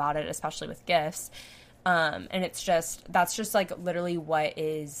horrible about it, especially with gifts. And it's just, that's just like literally what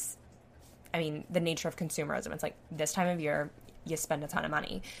is, I mean, the nature of consumerism. It's like this time of year, you spend a ton of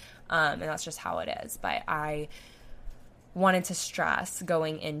money. And that's just how it is. But I wanted to stress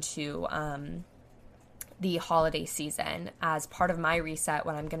going into the holiday season, as part of my reset,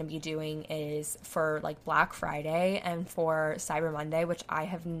 what I'm going to be doing is for like Black Friday and for Cyber Monday, which I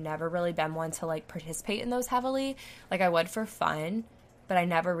have never really been one to like participate in those heavily. Like I would for fun, but I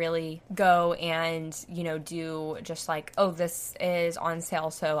never really go and, you know, do just like, oh, this is on sale,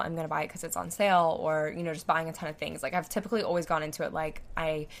 so I'm going to buy it because it's on sale, or, you know, just buying a ton of things. Like I've typically always gone into it like,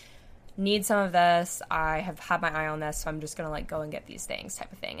 I need some of this, I have had my eye on this, so I'm just going to like go and get these things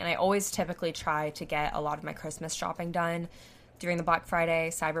type of thing. And I always typically try to get a lot of my Christmas shopping done during the Black Friday,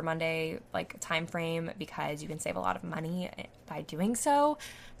 Cyber Monday like time frame, because you can save a lot of money by doing so.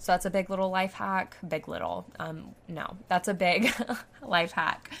 So that's a big little life hack. That's a big life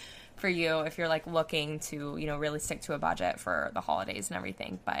hack for you if you're like looking to, you know, really stick to a budget for the holidays and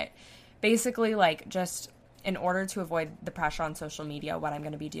everything. But basically, like, just in order to avoid the pressure on social media, what I'm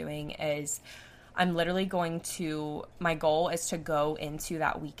going to be doing is I'm literally my goal is to go into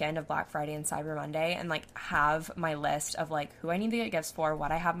that weekend of Black Friday and Cyber Monday and like have my list of like who I need to get gifts for,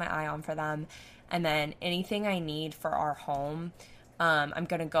 what I have my eye on for them, and then anything I need for our home, I'm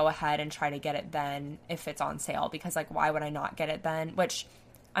going to go ahead and try to get it then if it's on sale, because like why would I not get it then? Which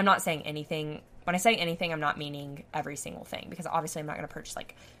I'm not saying anything. When I say anything, I'm not meaning every single thing, because obviously I'm not going to purchase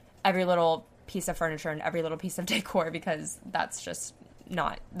like every little piece of furniture and every little piece of decor, because that's just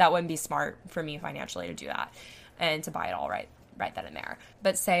that wouldn't be smart for me financially to do that and to buy it all right then and there.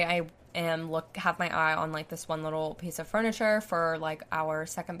 But say I have my eye on like this one little piece of furniture for like our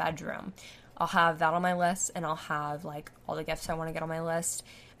second bedroom. I'll have that on my list, and I'll have like all the gifts I want to get on my list,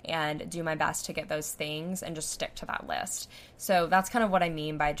 and do my best to get those things and just stick to that list. So that's kind of what I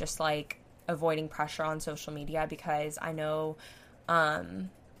mean by just like avoiding pressure on social media, because I know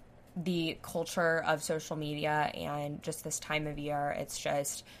the culture of social media and just this time of year, it's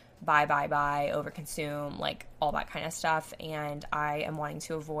just buy, overconsume, like all that kind of stuff. And I am wanting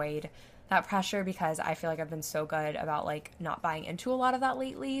to avoid that pressure, because I feel like I've been so good about like not buying into a lot of that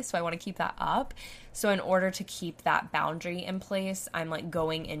lately. So I want to keep that up. So in order to keep that boundary in place, I'm like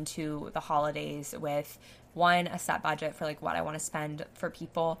going into the holidays with one, a set budget for like what I want to spend for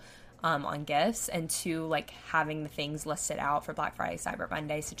people on gifts, and two, like having the things listed out for Black Friday, Cyber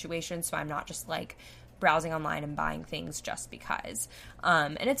Monday situations, so I'm not just like browsing online and buying things just because.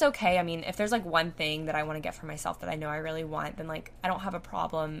 And it's okay. I mean, if there's like one thing that I want to get for myself that I know I really want, then like I don't have a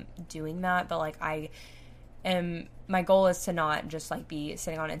problem doing that. But like my goal is to not just like be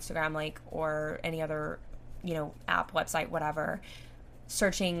sitting on Instagram like or any other, you know, app, website, whatever,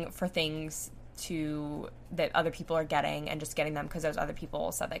 searching for things that other people are getting and just getting them because those other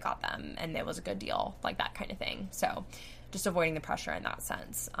people said they got them and it was a good deal, like that kind of thing. So just avoiding the pressure in that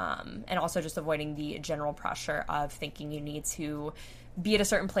sense. And also just avoiding the general pressure of thinking you need to be at a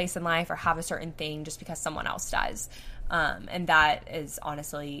certain place in life or have a certain thing just because someone else does. And that is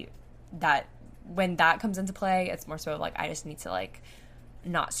honestly, that when that comes into play, it's more so like I just need to like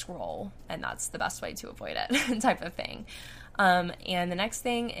not scroll, and that's the best way to avoid it type of thing. And the next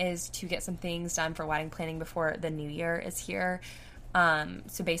thing is to get some things done for wedding planning before the new year is here.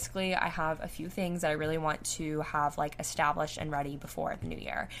 So basically I have a few things that I really want to have like established and ready before the new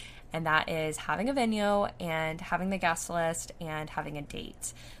year. And that is having a venue and having the guest list and having a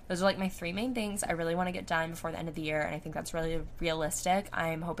date. Those are like my 3 main things I really want to get done before the end of the year. And I think that's really realistic.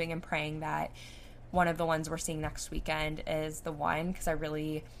 I'm hoping and praying that one of the ones we're seeing next weekend is the one, because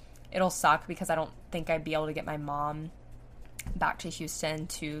it'll suck because I don't think I'd be able to get my mom back to Houston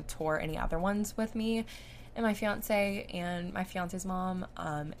to tour any other ones with me and my fiance and my fiance's mom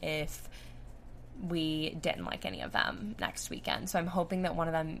if we didn't like any of them next weekend. So I'm hoping that one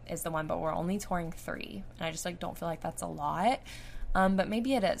of them is the one, but we're only touring 3 and I just like don't feel like that's a lot. But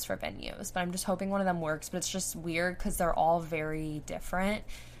maybe it is for venues, but I'm just hoping one of them works. But it's just weird because they're all very different.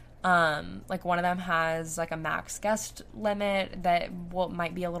 Like one of them has like a max guest limit that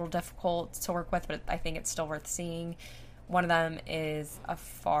might be a little difficult to work with, but I think it's still worth seeing. One of them is a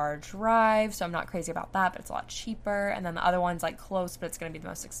far drive, so I'm not crazy about that, but it's a lot cheaper. And then the other one's like close, but it's going to be the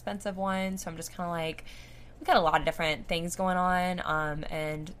most expensive one. So I'm just kind of like, we've got a lot of different things going on.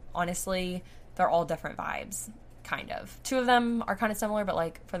 And honestly, they're all different vibes, kind of. 2 of them are kind of similar, but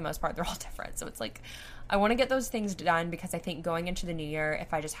like for the most part, they're all different. So it's like, I want to get those things done because I think going into the new year,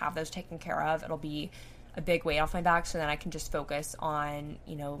 if I just have those taken care of, it'll be a big weight off my back. So then I can just focus on,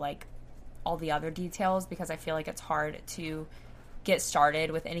 like all the other details, because I feel like it's hard to get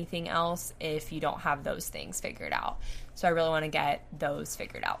started with anything else if you don't have those things figured out. So I really want to get those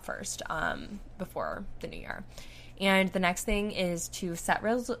figured out first before the new year. And the next thing is to set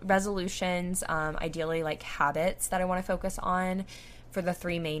resolutions, ideally like habits that I want to focus on for the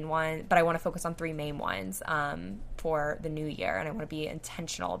 3 main ones, but I want to focus on 3 main ones for the new year, and I want to be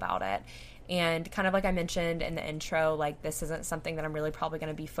intentional about it. And kind of like I mentioned in the intro, like this isn't something that I'm really probably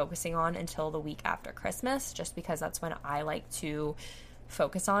going to be focusing on until the week after Christmas, just because that's when I like to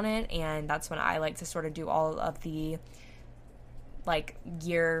focus on it. And that's when I like to sort of do all of the like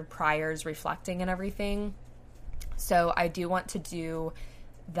year priors reflecting and everything. So I do want to do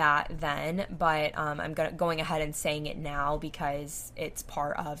that then, but I'm going ahead and saying it now because it's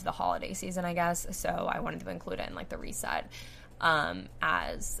part of the holiday season, I guess. So I wanted to include it in like the reset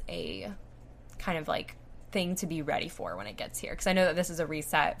as a kind of like thing to be ready for when it gets here, because I know that this is a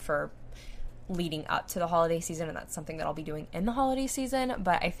reset for leading up to the holiday season, and that's something that I'll be doing in the holiday season.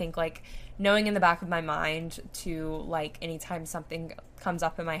 But I think like knowing in the back of my mind to like anytime something comes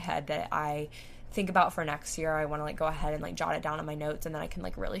up in my head that I think about for next year, I want to like go ahead and like jot it down in my notes, and then I can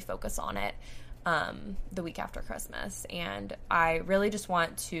like really focus on it the week after Christmas. And I really just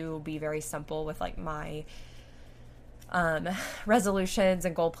want to be very simple with like my resolutions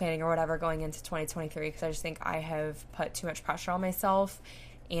and goal planning or whatever going into 2023, because I just think I have put too much pressure on myself,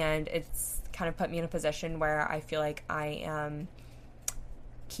 and it's kind of put me in a position where I feel like I am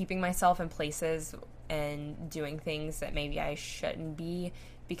keeping myself in places and doing things that maybe I shouldn't be,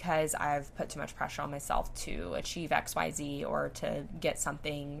 because I've put too much pressure on myself to achieve XYZ or to get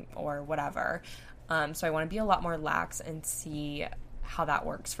something or whatever. So I want to be a lot more lax and see how that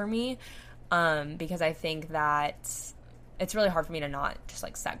works for me, because I think that it's really hard for me to not just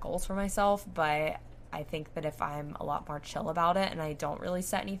like set goals for myself, but I think that if I'm a lot more chill about it and I don't really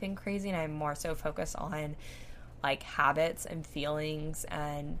set anything crazy and I'm more so focused on like habits and feelings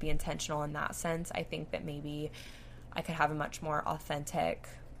and be intentional in that sense, I think that maybe I could have a much more authentic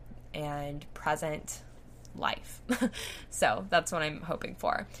and present life. So that's what I'm hoping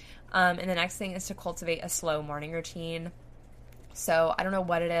for. And the next thing is to cultivate a slow morning routine. So I don't know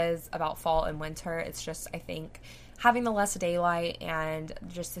what it is about fall and winter. It's just, I think, having the less daylight and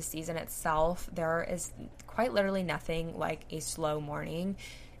just the season itself, there is quite literally nothing like a slow morning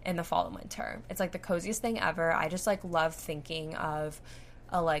in the fall and winter. It's like the coziest thing ever. I just like love thinking of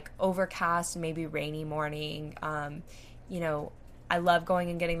a like overcast, maybe rainy morning. I love going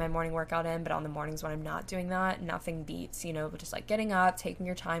and getting my morning workout in, but on the mornings when I'm not doing that, nothing beats, just like getting up, taking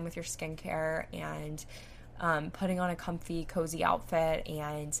your time with your skincare, and putting on a comfy, cozy outfit,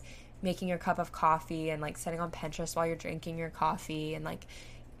 and making your cup of coffee, and like sitting on Pinterest while you're drinking your coffee, and like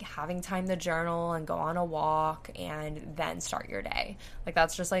having time to journal and go on a walk, and then start your day. Like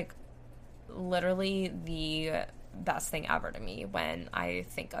that's just like literally the best thing ever to me when I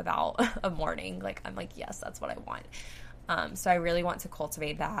think about a morning. Like I'm like, yes, that's what I want. So I really want to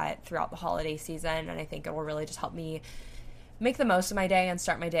cultivate that throughout the holiday season, and I think it will really just help me make the most of my day and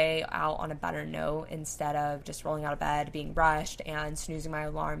start my day out on a better note instead of just rolling out of bed, being rushed, and snoozing my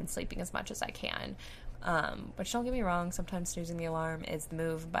alarm and sleeping as much as I can. Which, don't get me wrong, sometimes snoozing the alarm is the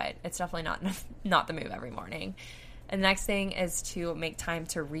move, but it's definitely not the move every morning. And the next thing is to make time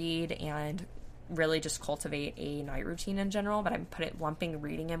to read and really just cultivate a night routine in general, but I'm lumping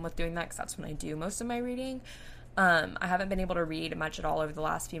reading in with doing that because that's when I do most of my reading. I haven't been able to read much at all over the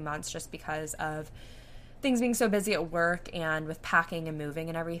last few months just because of things being so busy at work and with packing and moving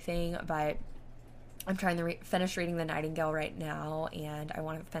and everything, but I'm trying to finish reading The Nightingale right now, and I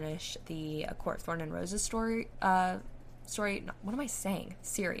want to finish the A Court of Thorn and Roses series.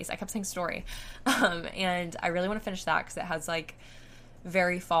 I kept saying story. And I really want to finish that because it has like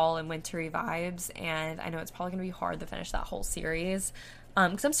very fall and wintry vibes, and I know it's probably going to be hard to finish that whole series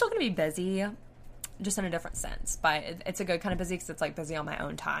because I'm still going to be busy, just in a different sense, but it's a good kind of busy because it's like busy on my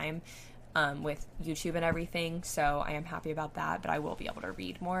own time with YouTube and everything, so I am happy about that, but I will be able to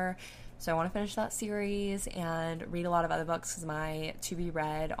read more. So I want to finish that series and read a lot of other books because my to be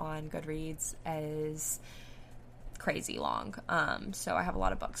read on Goodreads is crazy long. So I have a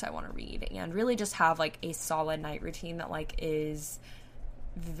lot of books I want to read and really just have like a solid night routine that like is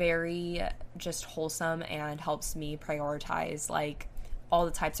very just wholesome and helps me prioritize like all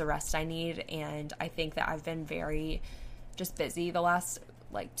the types of rest I need. And I think that I've been very just busy the last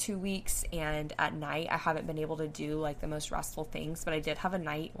like 2 weeks, and at night I haven't been able to do like the most restful things, but I did have a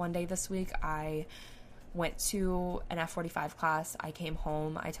night one day this week. I went to an F45 class, I came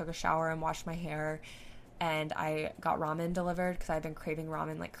home, I took a shower and washed my hair, and I got ramen delivered because I've been craving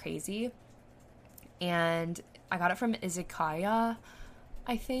ramen like crazy, and I got it from Izakaya,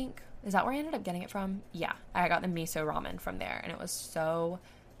 I think. Is that where I ended up getting it from? Yeah, I got the miso ramen from there, and it was so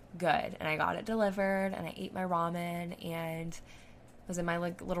good, and I got it delivered, and I ate my ramen, and was in my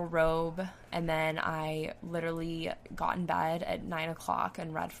like little robe, and then I literally got in bed at 9 o'clock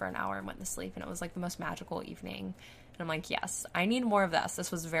and read for an hour and went to sleep, and it was like the most magical evening. And I'm like, yes, I need more of this.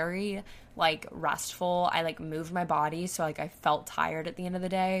 This was very like restful. I like moved my body, so like I felt tired at the end of the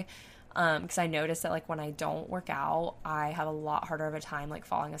day, because I noticed that like when I don't work out, I have a lot harder of a time like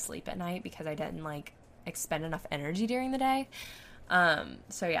falling asleep at night because I didn't like expend enough energy during the day.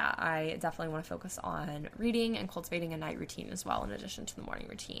 So yeah, I definitely want to focus on reading and cultivating a night routine as well, in addition to the morning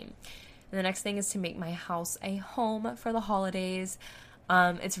routine. And the next thing is to make my house a home for the holidays.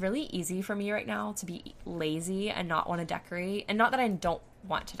 It's really easy for me right now to be lazy and not want to decorate. And not that I don't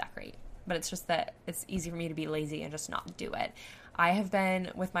want to decorate, but it's just that it's easy for me to be lazy and just not do it. I have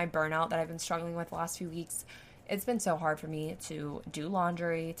been, with my burnout that I've been struggling with the last few weeks, it's been so hard for me to do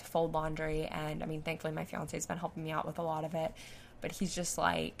laundry, to fold laundry. And I mean, thankfully my fiance's been helping me out with a lot of it. But he's just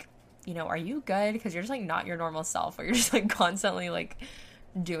like, you know, are you good? Because you're just like not your normal self, or you're just like constantly like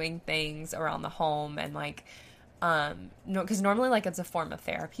doing things around the home, and like, no, because normally like it's a form of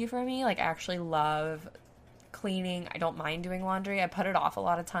therapy for me. Like I actually love cleaning. I don't mind doing laundry. I put it off a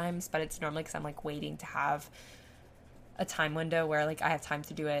lot of times, but it's normally because I'm like waiting to have a time window where like I have time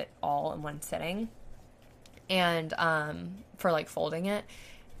to do it all in one sitting, and for like folding it.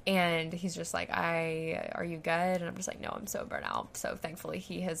 And he's just like, are you good? And I'm just like, no, I'm so burnt out. So thankfully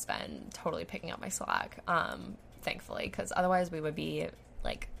he has been totally picking up my slack, thankfully, because otherwise we would be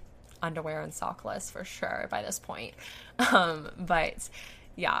like underwear and sockless for sure by this point. But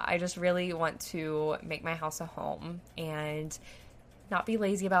yeah, I just really want to make my house a home and not be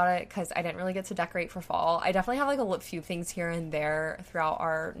lazy about it, because I didn't really get to decorate for fall. I definitely have like a few things here and there throughout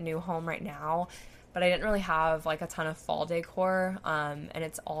our new home right now, but I didn't really have like a ton of fall decor, and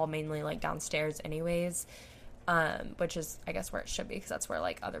it's all mainly like downstairs anyways, which is I guess where it should be, because that's where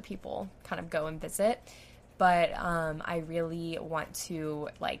like other people kind of go and visit. But I really want to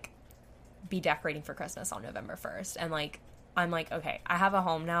like be decorating for Christmas on November 1st, and like I'm like, okay, I have a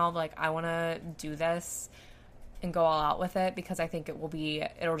home now, like I want to do this and go all out with it, because I think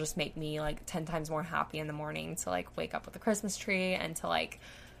it'll just make me like 10 times more happy in the morning to like wake up with a Christmas tree and to like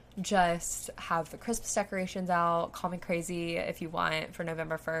just have the Christmas decorations out. Call me crazy if you want for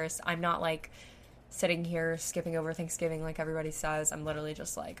November 1st. I'm not like sitting here skipping over Thanksgiving like everybody says. I'm literally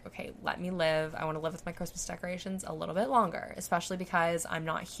just like, okay, let me live. I want to live with my Christmas decorations a little bit longer, especially because I'm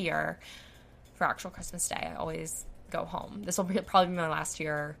not here for actual Christmas Day. I always go home. This will probably be my last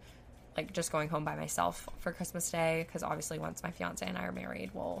year like just going home by myself for Christmas Day, because obviously once my fiance and I are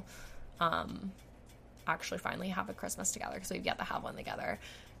married, we'll actually finally have a Christmas together, because we've yet to have one together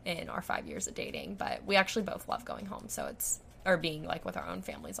in our 5 years of dating. But we actually both love going home, or being like with our own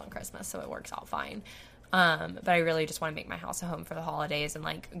families on Christmas, so it works out fine. But I really just want to make my house a home for the holidays and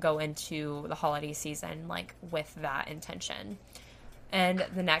like go into the holiday season like with that intention. And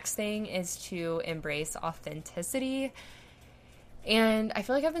the next thing is to embrace authenticity. And I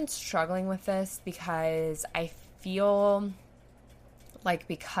feel like I've been struggling with this because I feel like,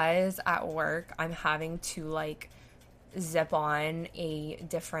 because at work I'm having to like zip on a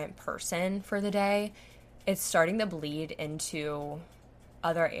different person for the day, it's starting to bleed into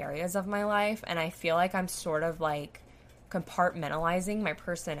other areas of my life. And I feel like I'm sort of like compartmentalizing my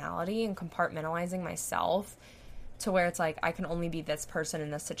personality and compartmentalizing myself to where it's like I can only be this person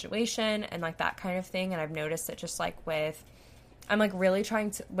in this situation and like that kind of thing. And I've noticed it just like with, I'm like really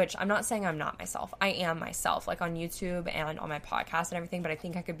trying to, which I'm not saying I'm not myself. I am myself, like on YouTube and on my podcast and everything, but I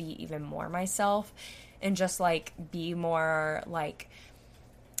think I could be even more myself and just like be more like,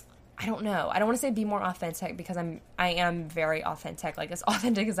 I don't know. I don't want to say be more authentic because I am very authentic, like as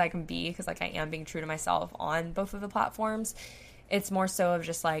authentic as I can be, because like I am being true to myself on both of the platforms. It's more so of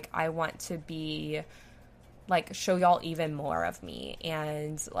just like I want to be like show y'all even more of me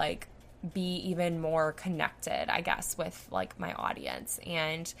and like be even more connected, I guess, with like my audience.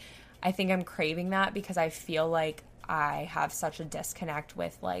 And I think I'm craving that because I feel like I have such a disconnect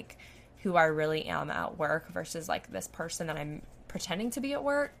with like who I really am at work versus like this person that I'm pretending to be at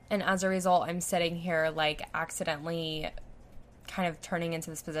work. And as a result, I'm sitting here like accidentally kind of turning into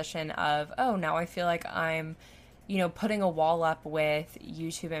this position of, oh, now I feel like I'm, you know, putting a wall up with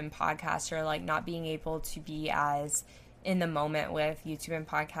YouTube and podcasts, or like not being able to be as in the moment with YouTube and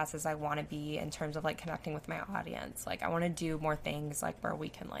podcasts as I want to be in terms of like connecting with my audience. Like I want to do more things like where we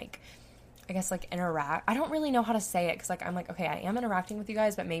can like, I guess like interact. I don't really know how to say it because like I'm like, okay, I am interacting with you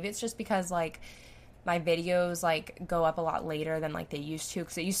guys, but maybe it's just because like my videos like go up a lot later than like they used to,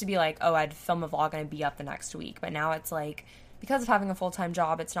 because it used to be like, oh, I'd film a vlog and it'd be up the next week, but now it's like because of having a full-time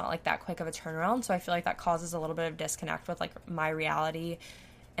job, it's not like that quick of a turnaround. So I feel like that causes a little bit of disconnect with like my reality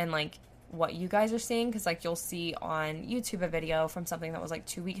and like what you guys are seeing, because like you'll see on YouTube a video from something that was like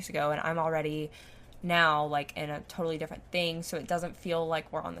 2 weeks ago and I'm already now like in a totally different thing, so it doesn't feel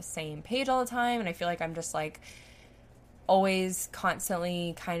like we're on the same page all the time. And I feel like I'm just like always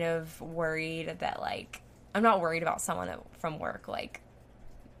constantly kind of worried that like I'm not worried about someone from work like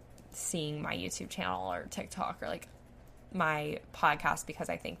seeing my YouTube channel or TikTok or like my podcast, because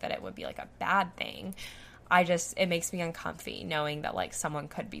I think that it would be like a bad thing. It makes me uncomfy knowing that like someone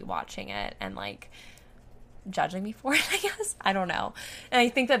could be watching it and like judging me for it, I guess. I don't know. And I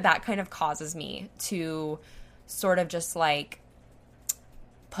think that kind of causes me to sort of just like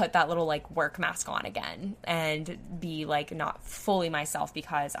put that little like work mask on again and be like not fully myself,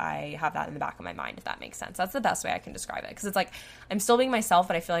 because I have that in the back of my mind, if that makes sense. That's the best way I can describe it, because it's like I'm still being myself,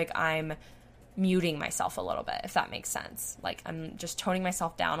 but I feel like I'm muting myself a little bit, if that makes sense. Like I'm just toning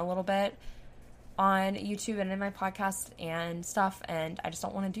myself down a little bit on YouTube and in my podcast and stuff, and I just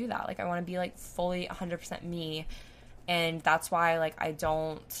don't want to do that. Like I want to be like fully 100% me, and that's why like I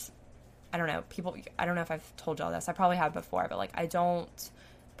don't know, people, I don't know if I've told y'all this, I probably have before, but like I don't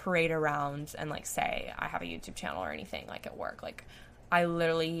parade around and like say I have a YouTube channel or anything like at work. Like I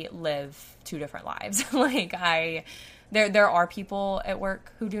literally live two different lives. Like there are people at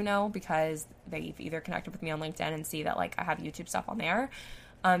work who do know, because they've either connected with me on LinkedIn and see that like I have YouTube stuff on there.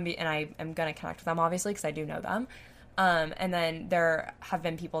 And I am going to connect with them obviously because I do know them. And then there have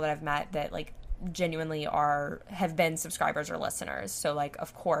been people that I've met that like genuinely have been subscribers or listeners. So like,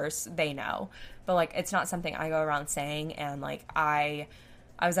 of course they know, but like, it's not something I go around saying. And like, I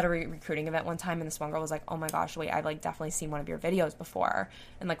was at a recruiting event one time and this one girl was like, oh my gosh, wait, I've like definitely seen one of your videos before.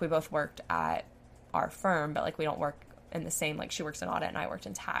 And like, we both worked at our firm, but like we don't work in the same, like she works in audit and I worked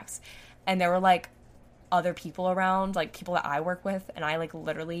in tax. And there were like other people around, like people that I work with, and I like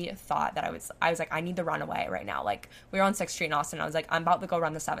literally thought that I was like, I need to run away right now. Like we were on 6th Street in Austin, and I was like, I'm about to go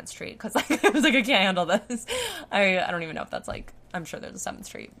run the 7th Street, because like I was like, I can't handle this. I don't even know if that's like, I'm sure there's a 7th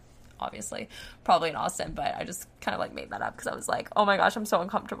Street obviously probably in Austin, but I just kind of like made that up because I was like, oh my gosh, I'm so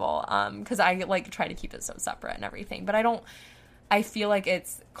uncomfortable, because I like try to keep it so separate and everything, but I feel like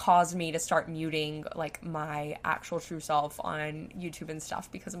it's caused me to start muting like my actual true self on YouTube and stuff,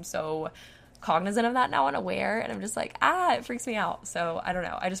 because I'm so cognizant of that now and aware, and I'm just like, it freaks me out. So I don't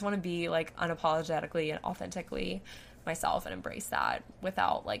know, I just want to be like unapologetically and authentically myself and embrace that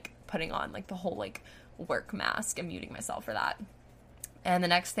without like putting on like the whole like work mask and muting myself for that. And the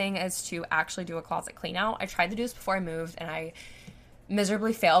next thing is to actually do a closet clean out. I tried to do this before I moved and I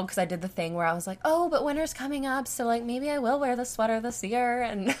miserably failed, because I did the thing where I was like, oh, but winter's coming up, so like maybe I will wear the sweater this year.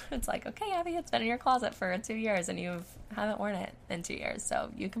 And it's like, okay, Abby, it's been in your closet for 2 years and you haven't worn it in 2 years,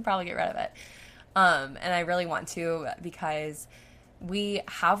 so you can probably get rid of it. And I really want to, because we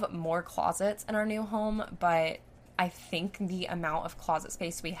have more closets in our new home, but I think the amount of closet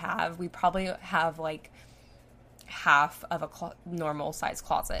space we probably have like half of a normal size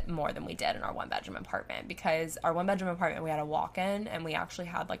closet more than we did in our 1-bedroom apartment, because our 1-bedroom apartment, we had a walk-in and we actually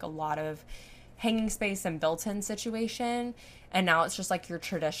had like a lot of hanging space and built-in situation, and now it's just like your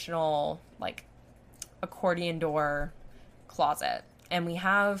traditional like accordion door closet. And we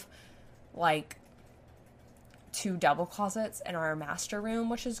have like 2 double closets in our master room,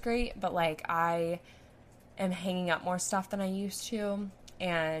 which is great, but like I am hanging up more stuff than I used to,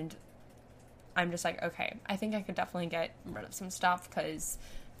 and I'm just like, okay, I think I could definitely get rid of some stuff because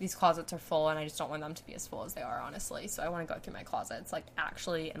these closets are full and I just don't want them to be as full as they are, honestly. So I want to go through my closets, like,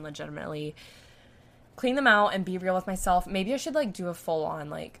 actually and legitimately clean them out and be real with myself. Maybe I should, like, do a full-on,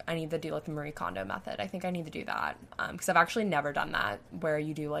 like, I need to do, like, the Marie Kondo method. I think I need to do that because I've actually never done that, where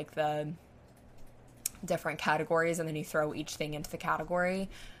you do, like, the different categories and then you throw each thing into the category.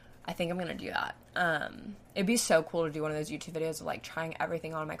 I think I'm going to do that. It'd be so cool to do one of those YouTube videos of, like, trying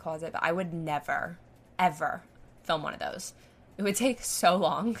everything on in my closet, but I would never, ever film one of those. It would take so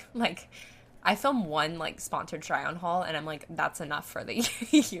long. Like, I filmed one, like, sponsored try-on haul, and I'm like, that's enough for the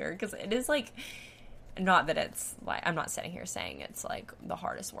year, because it is, like, not that it's, like, I'm not sitting here saying it's, like, the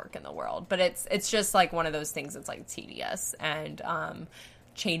hardest work in the world, but it's just, like, one of those things that's, like, tedious, and,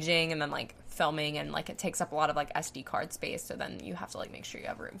 changing, and then, like, filming, and, like, it takes up a lot of, like, SD card space, so then you have to, like, make sure you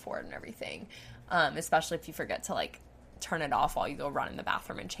have room for it and everything, especially if you forget to, like, turn it off while you go run in the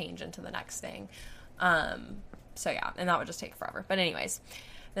bathroom and change into the next thing. So yeah, and that would just take forever. But anyways,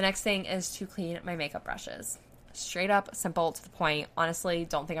 the next thing is to clean my makeup brushes. Straight up, simple, to the point. Honestly,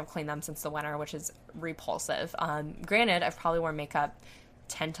 don't think I've cleaned them since the winter, which is repulsive. Granted, I've probably worn makeup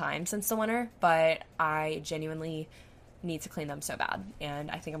 10 times since the winter, but I genuinely need to clean them so bad.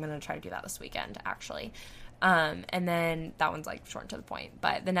 And I think I'm going to try to do that this weekend, actually. And then that one's, like, short and to the point.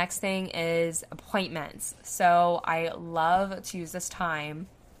 But the next thing is appointments. So I love to use this time.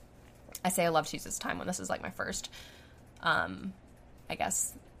 I say I love to use this time when this is, like, my first, I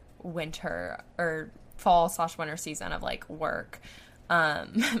guess, winter or fall/winter season of, like, work.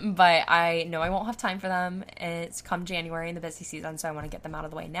 But I know I won't have time for them. It's come January in the busy season, so I want to get them out of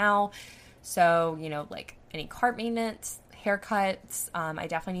the way now. So, you know, like, any cart maintenance, haircuts. I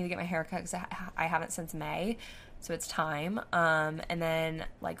definitely need to get my haircut because I haven't since May, so it's time. And then,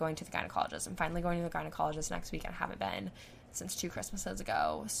 like, going to the gynecologist. I'm finally going to the gynecologist next week. I haven't been since 2 Christmases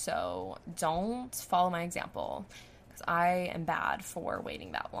ago, so don't follow my example because I am bad for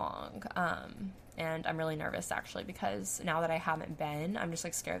waiting that long. And I'm really nervous, actually, because now that I haven't been, I'm just,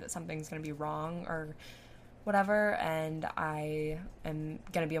 like, scared that something's going to be wrong or whatever, and I am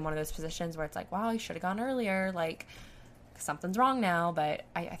going to be in one of those positions where it's like, wow, I should have gone earlier, like, something's wrong now, but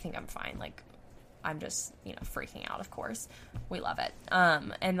I think I'm fine. Like, I'm just, you know, freaking out, of course. We love it.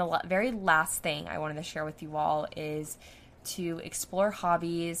 And the very last thing I wanted to share with you all is to explore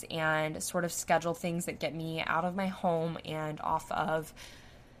hobbies and sort of schedule things that get me out of my home and off of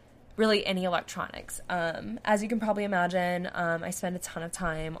really any electronics. As you can probably imagine, I spend a ton of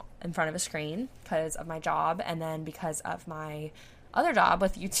time in front of a screen because of my job, and then because of my other job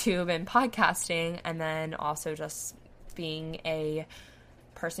with YouTube and podcasting, and then also just being a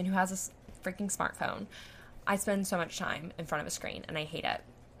person who has a freaking smartphone. I spend so much time in front of a screen, and I hate it.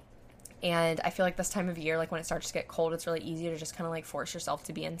 And I feel like this time of year, like, when it starts to get cold, it's really easy to just kind of, like, force yourself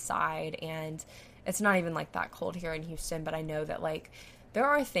to be inside, and it's not even, like, that cold here in Houston, but I know that, like, there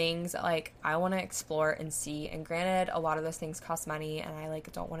are things that, like, I want to explore and see, and granted, a lot of those things cost money, and I,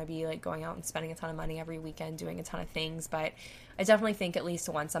 like, don't want to be, like, going out and spending a ton of money every weekend doing a ton of things, but I definitely think at least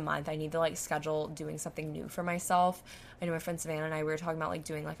once a month I need to, like, schedule doing something new for myself. I know my friend Savannah and I, we were talking about, like,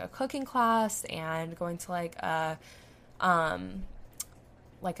 doing, like, a cooking class and going to, like,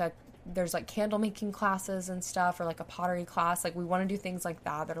 there's, like, candle making classes and stuff, or, like, a pottery class. Like, we want to do things like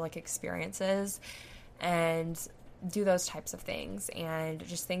that are, like, experiences, and do those types of things, and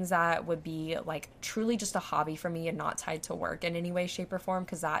just things that would be, like, truly just a hobby for me and not tied to work in any way, shape, or form,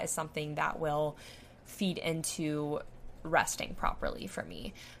 because that is something that will feed into resting properly for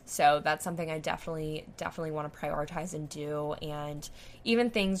me. So that's something I definitely want to prioritize and do. And even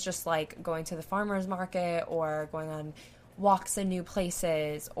things just like going to the farmer's market, or going on walks in new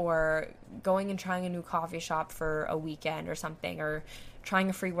places, or going and trying a new coffee shop for a weekend or something, or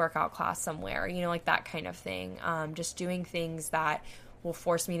trying a free workout class somewhere, you know, like that kind of thing. Just doing things that will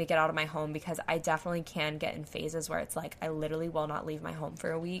force me to get out of my home, because I definitely can get in phases where it's like I literally will not leave my home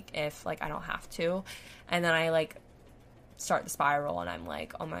for a week if, like, I don't have to. And then I, like, start the spiral, and I'm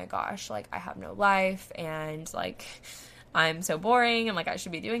like, oh my gosh, like, I have no life, and, like, I'm so boring, and, like, I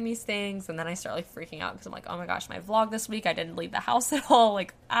should be doing these things. And then I start, like, freaking out because I'm like, oh my gosh, my vlog this week, I didn't leave the house at all,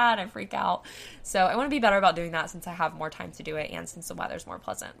 like, and I freak out. So I want to be better about doing that since I have more time to do it, and since the weather's more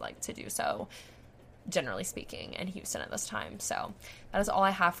pleasant, like, to do so, generally speaking, in Houston at this time. So that is all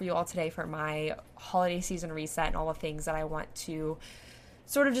I have for you all today for my holiday season reset and all the things that I want to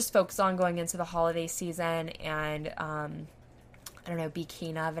sort of just focus on going into the holiday season, and I don't know, be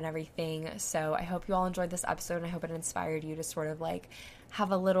keen of and everything. So I hope you all enjoyed this episode, and I hope it inspired you to sort of, like,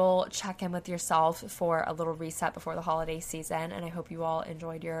 have a little check-in with yourself for a little reset before the holiday season. And I hope you all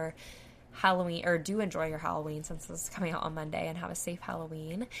enjoyed your Halloween, or do enjoy your Halloween since this is coming out on Monday, and have a safe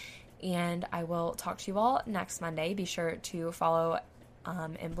Halloween. And I will talk to you all next Monday. Be sure to follow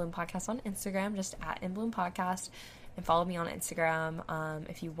In Bloom Podcast on Instagram, just at In Bloom Podcast, and follow me on Instagram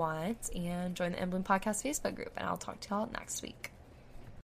if you want, and join the In Bloom Podcast Facebook group. And I'll talk to y'all next week.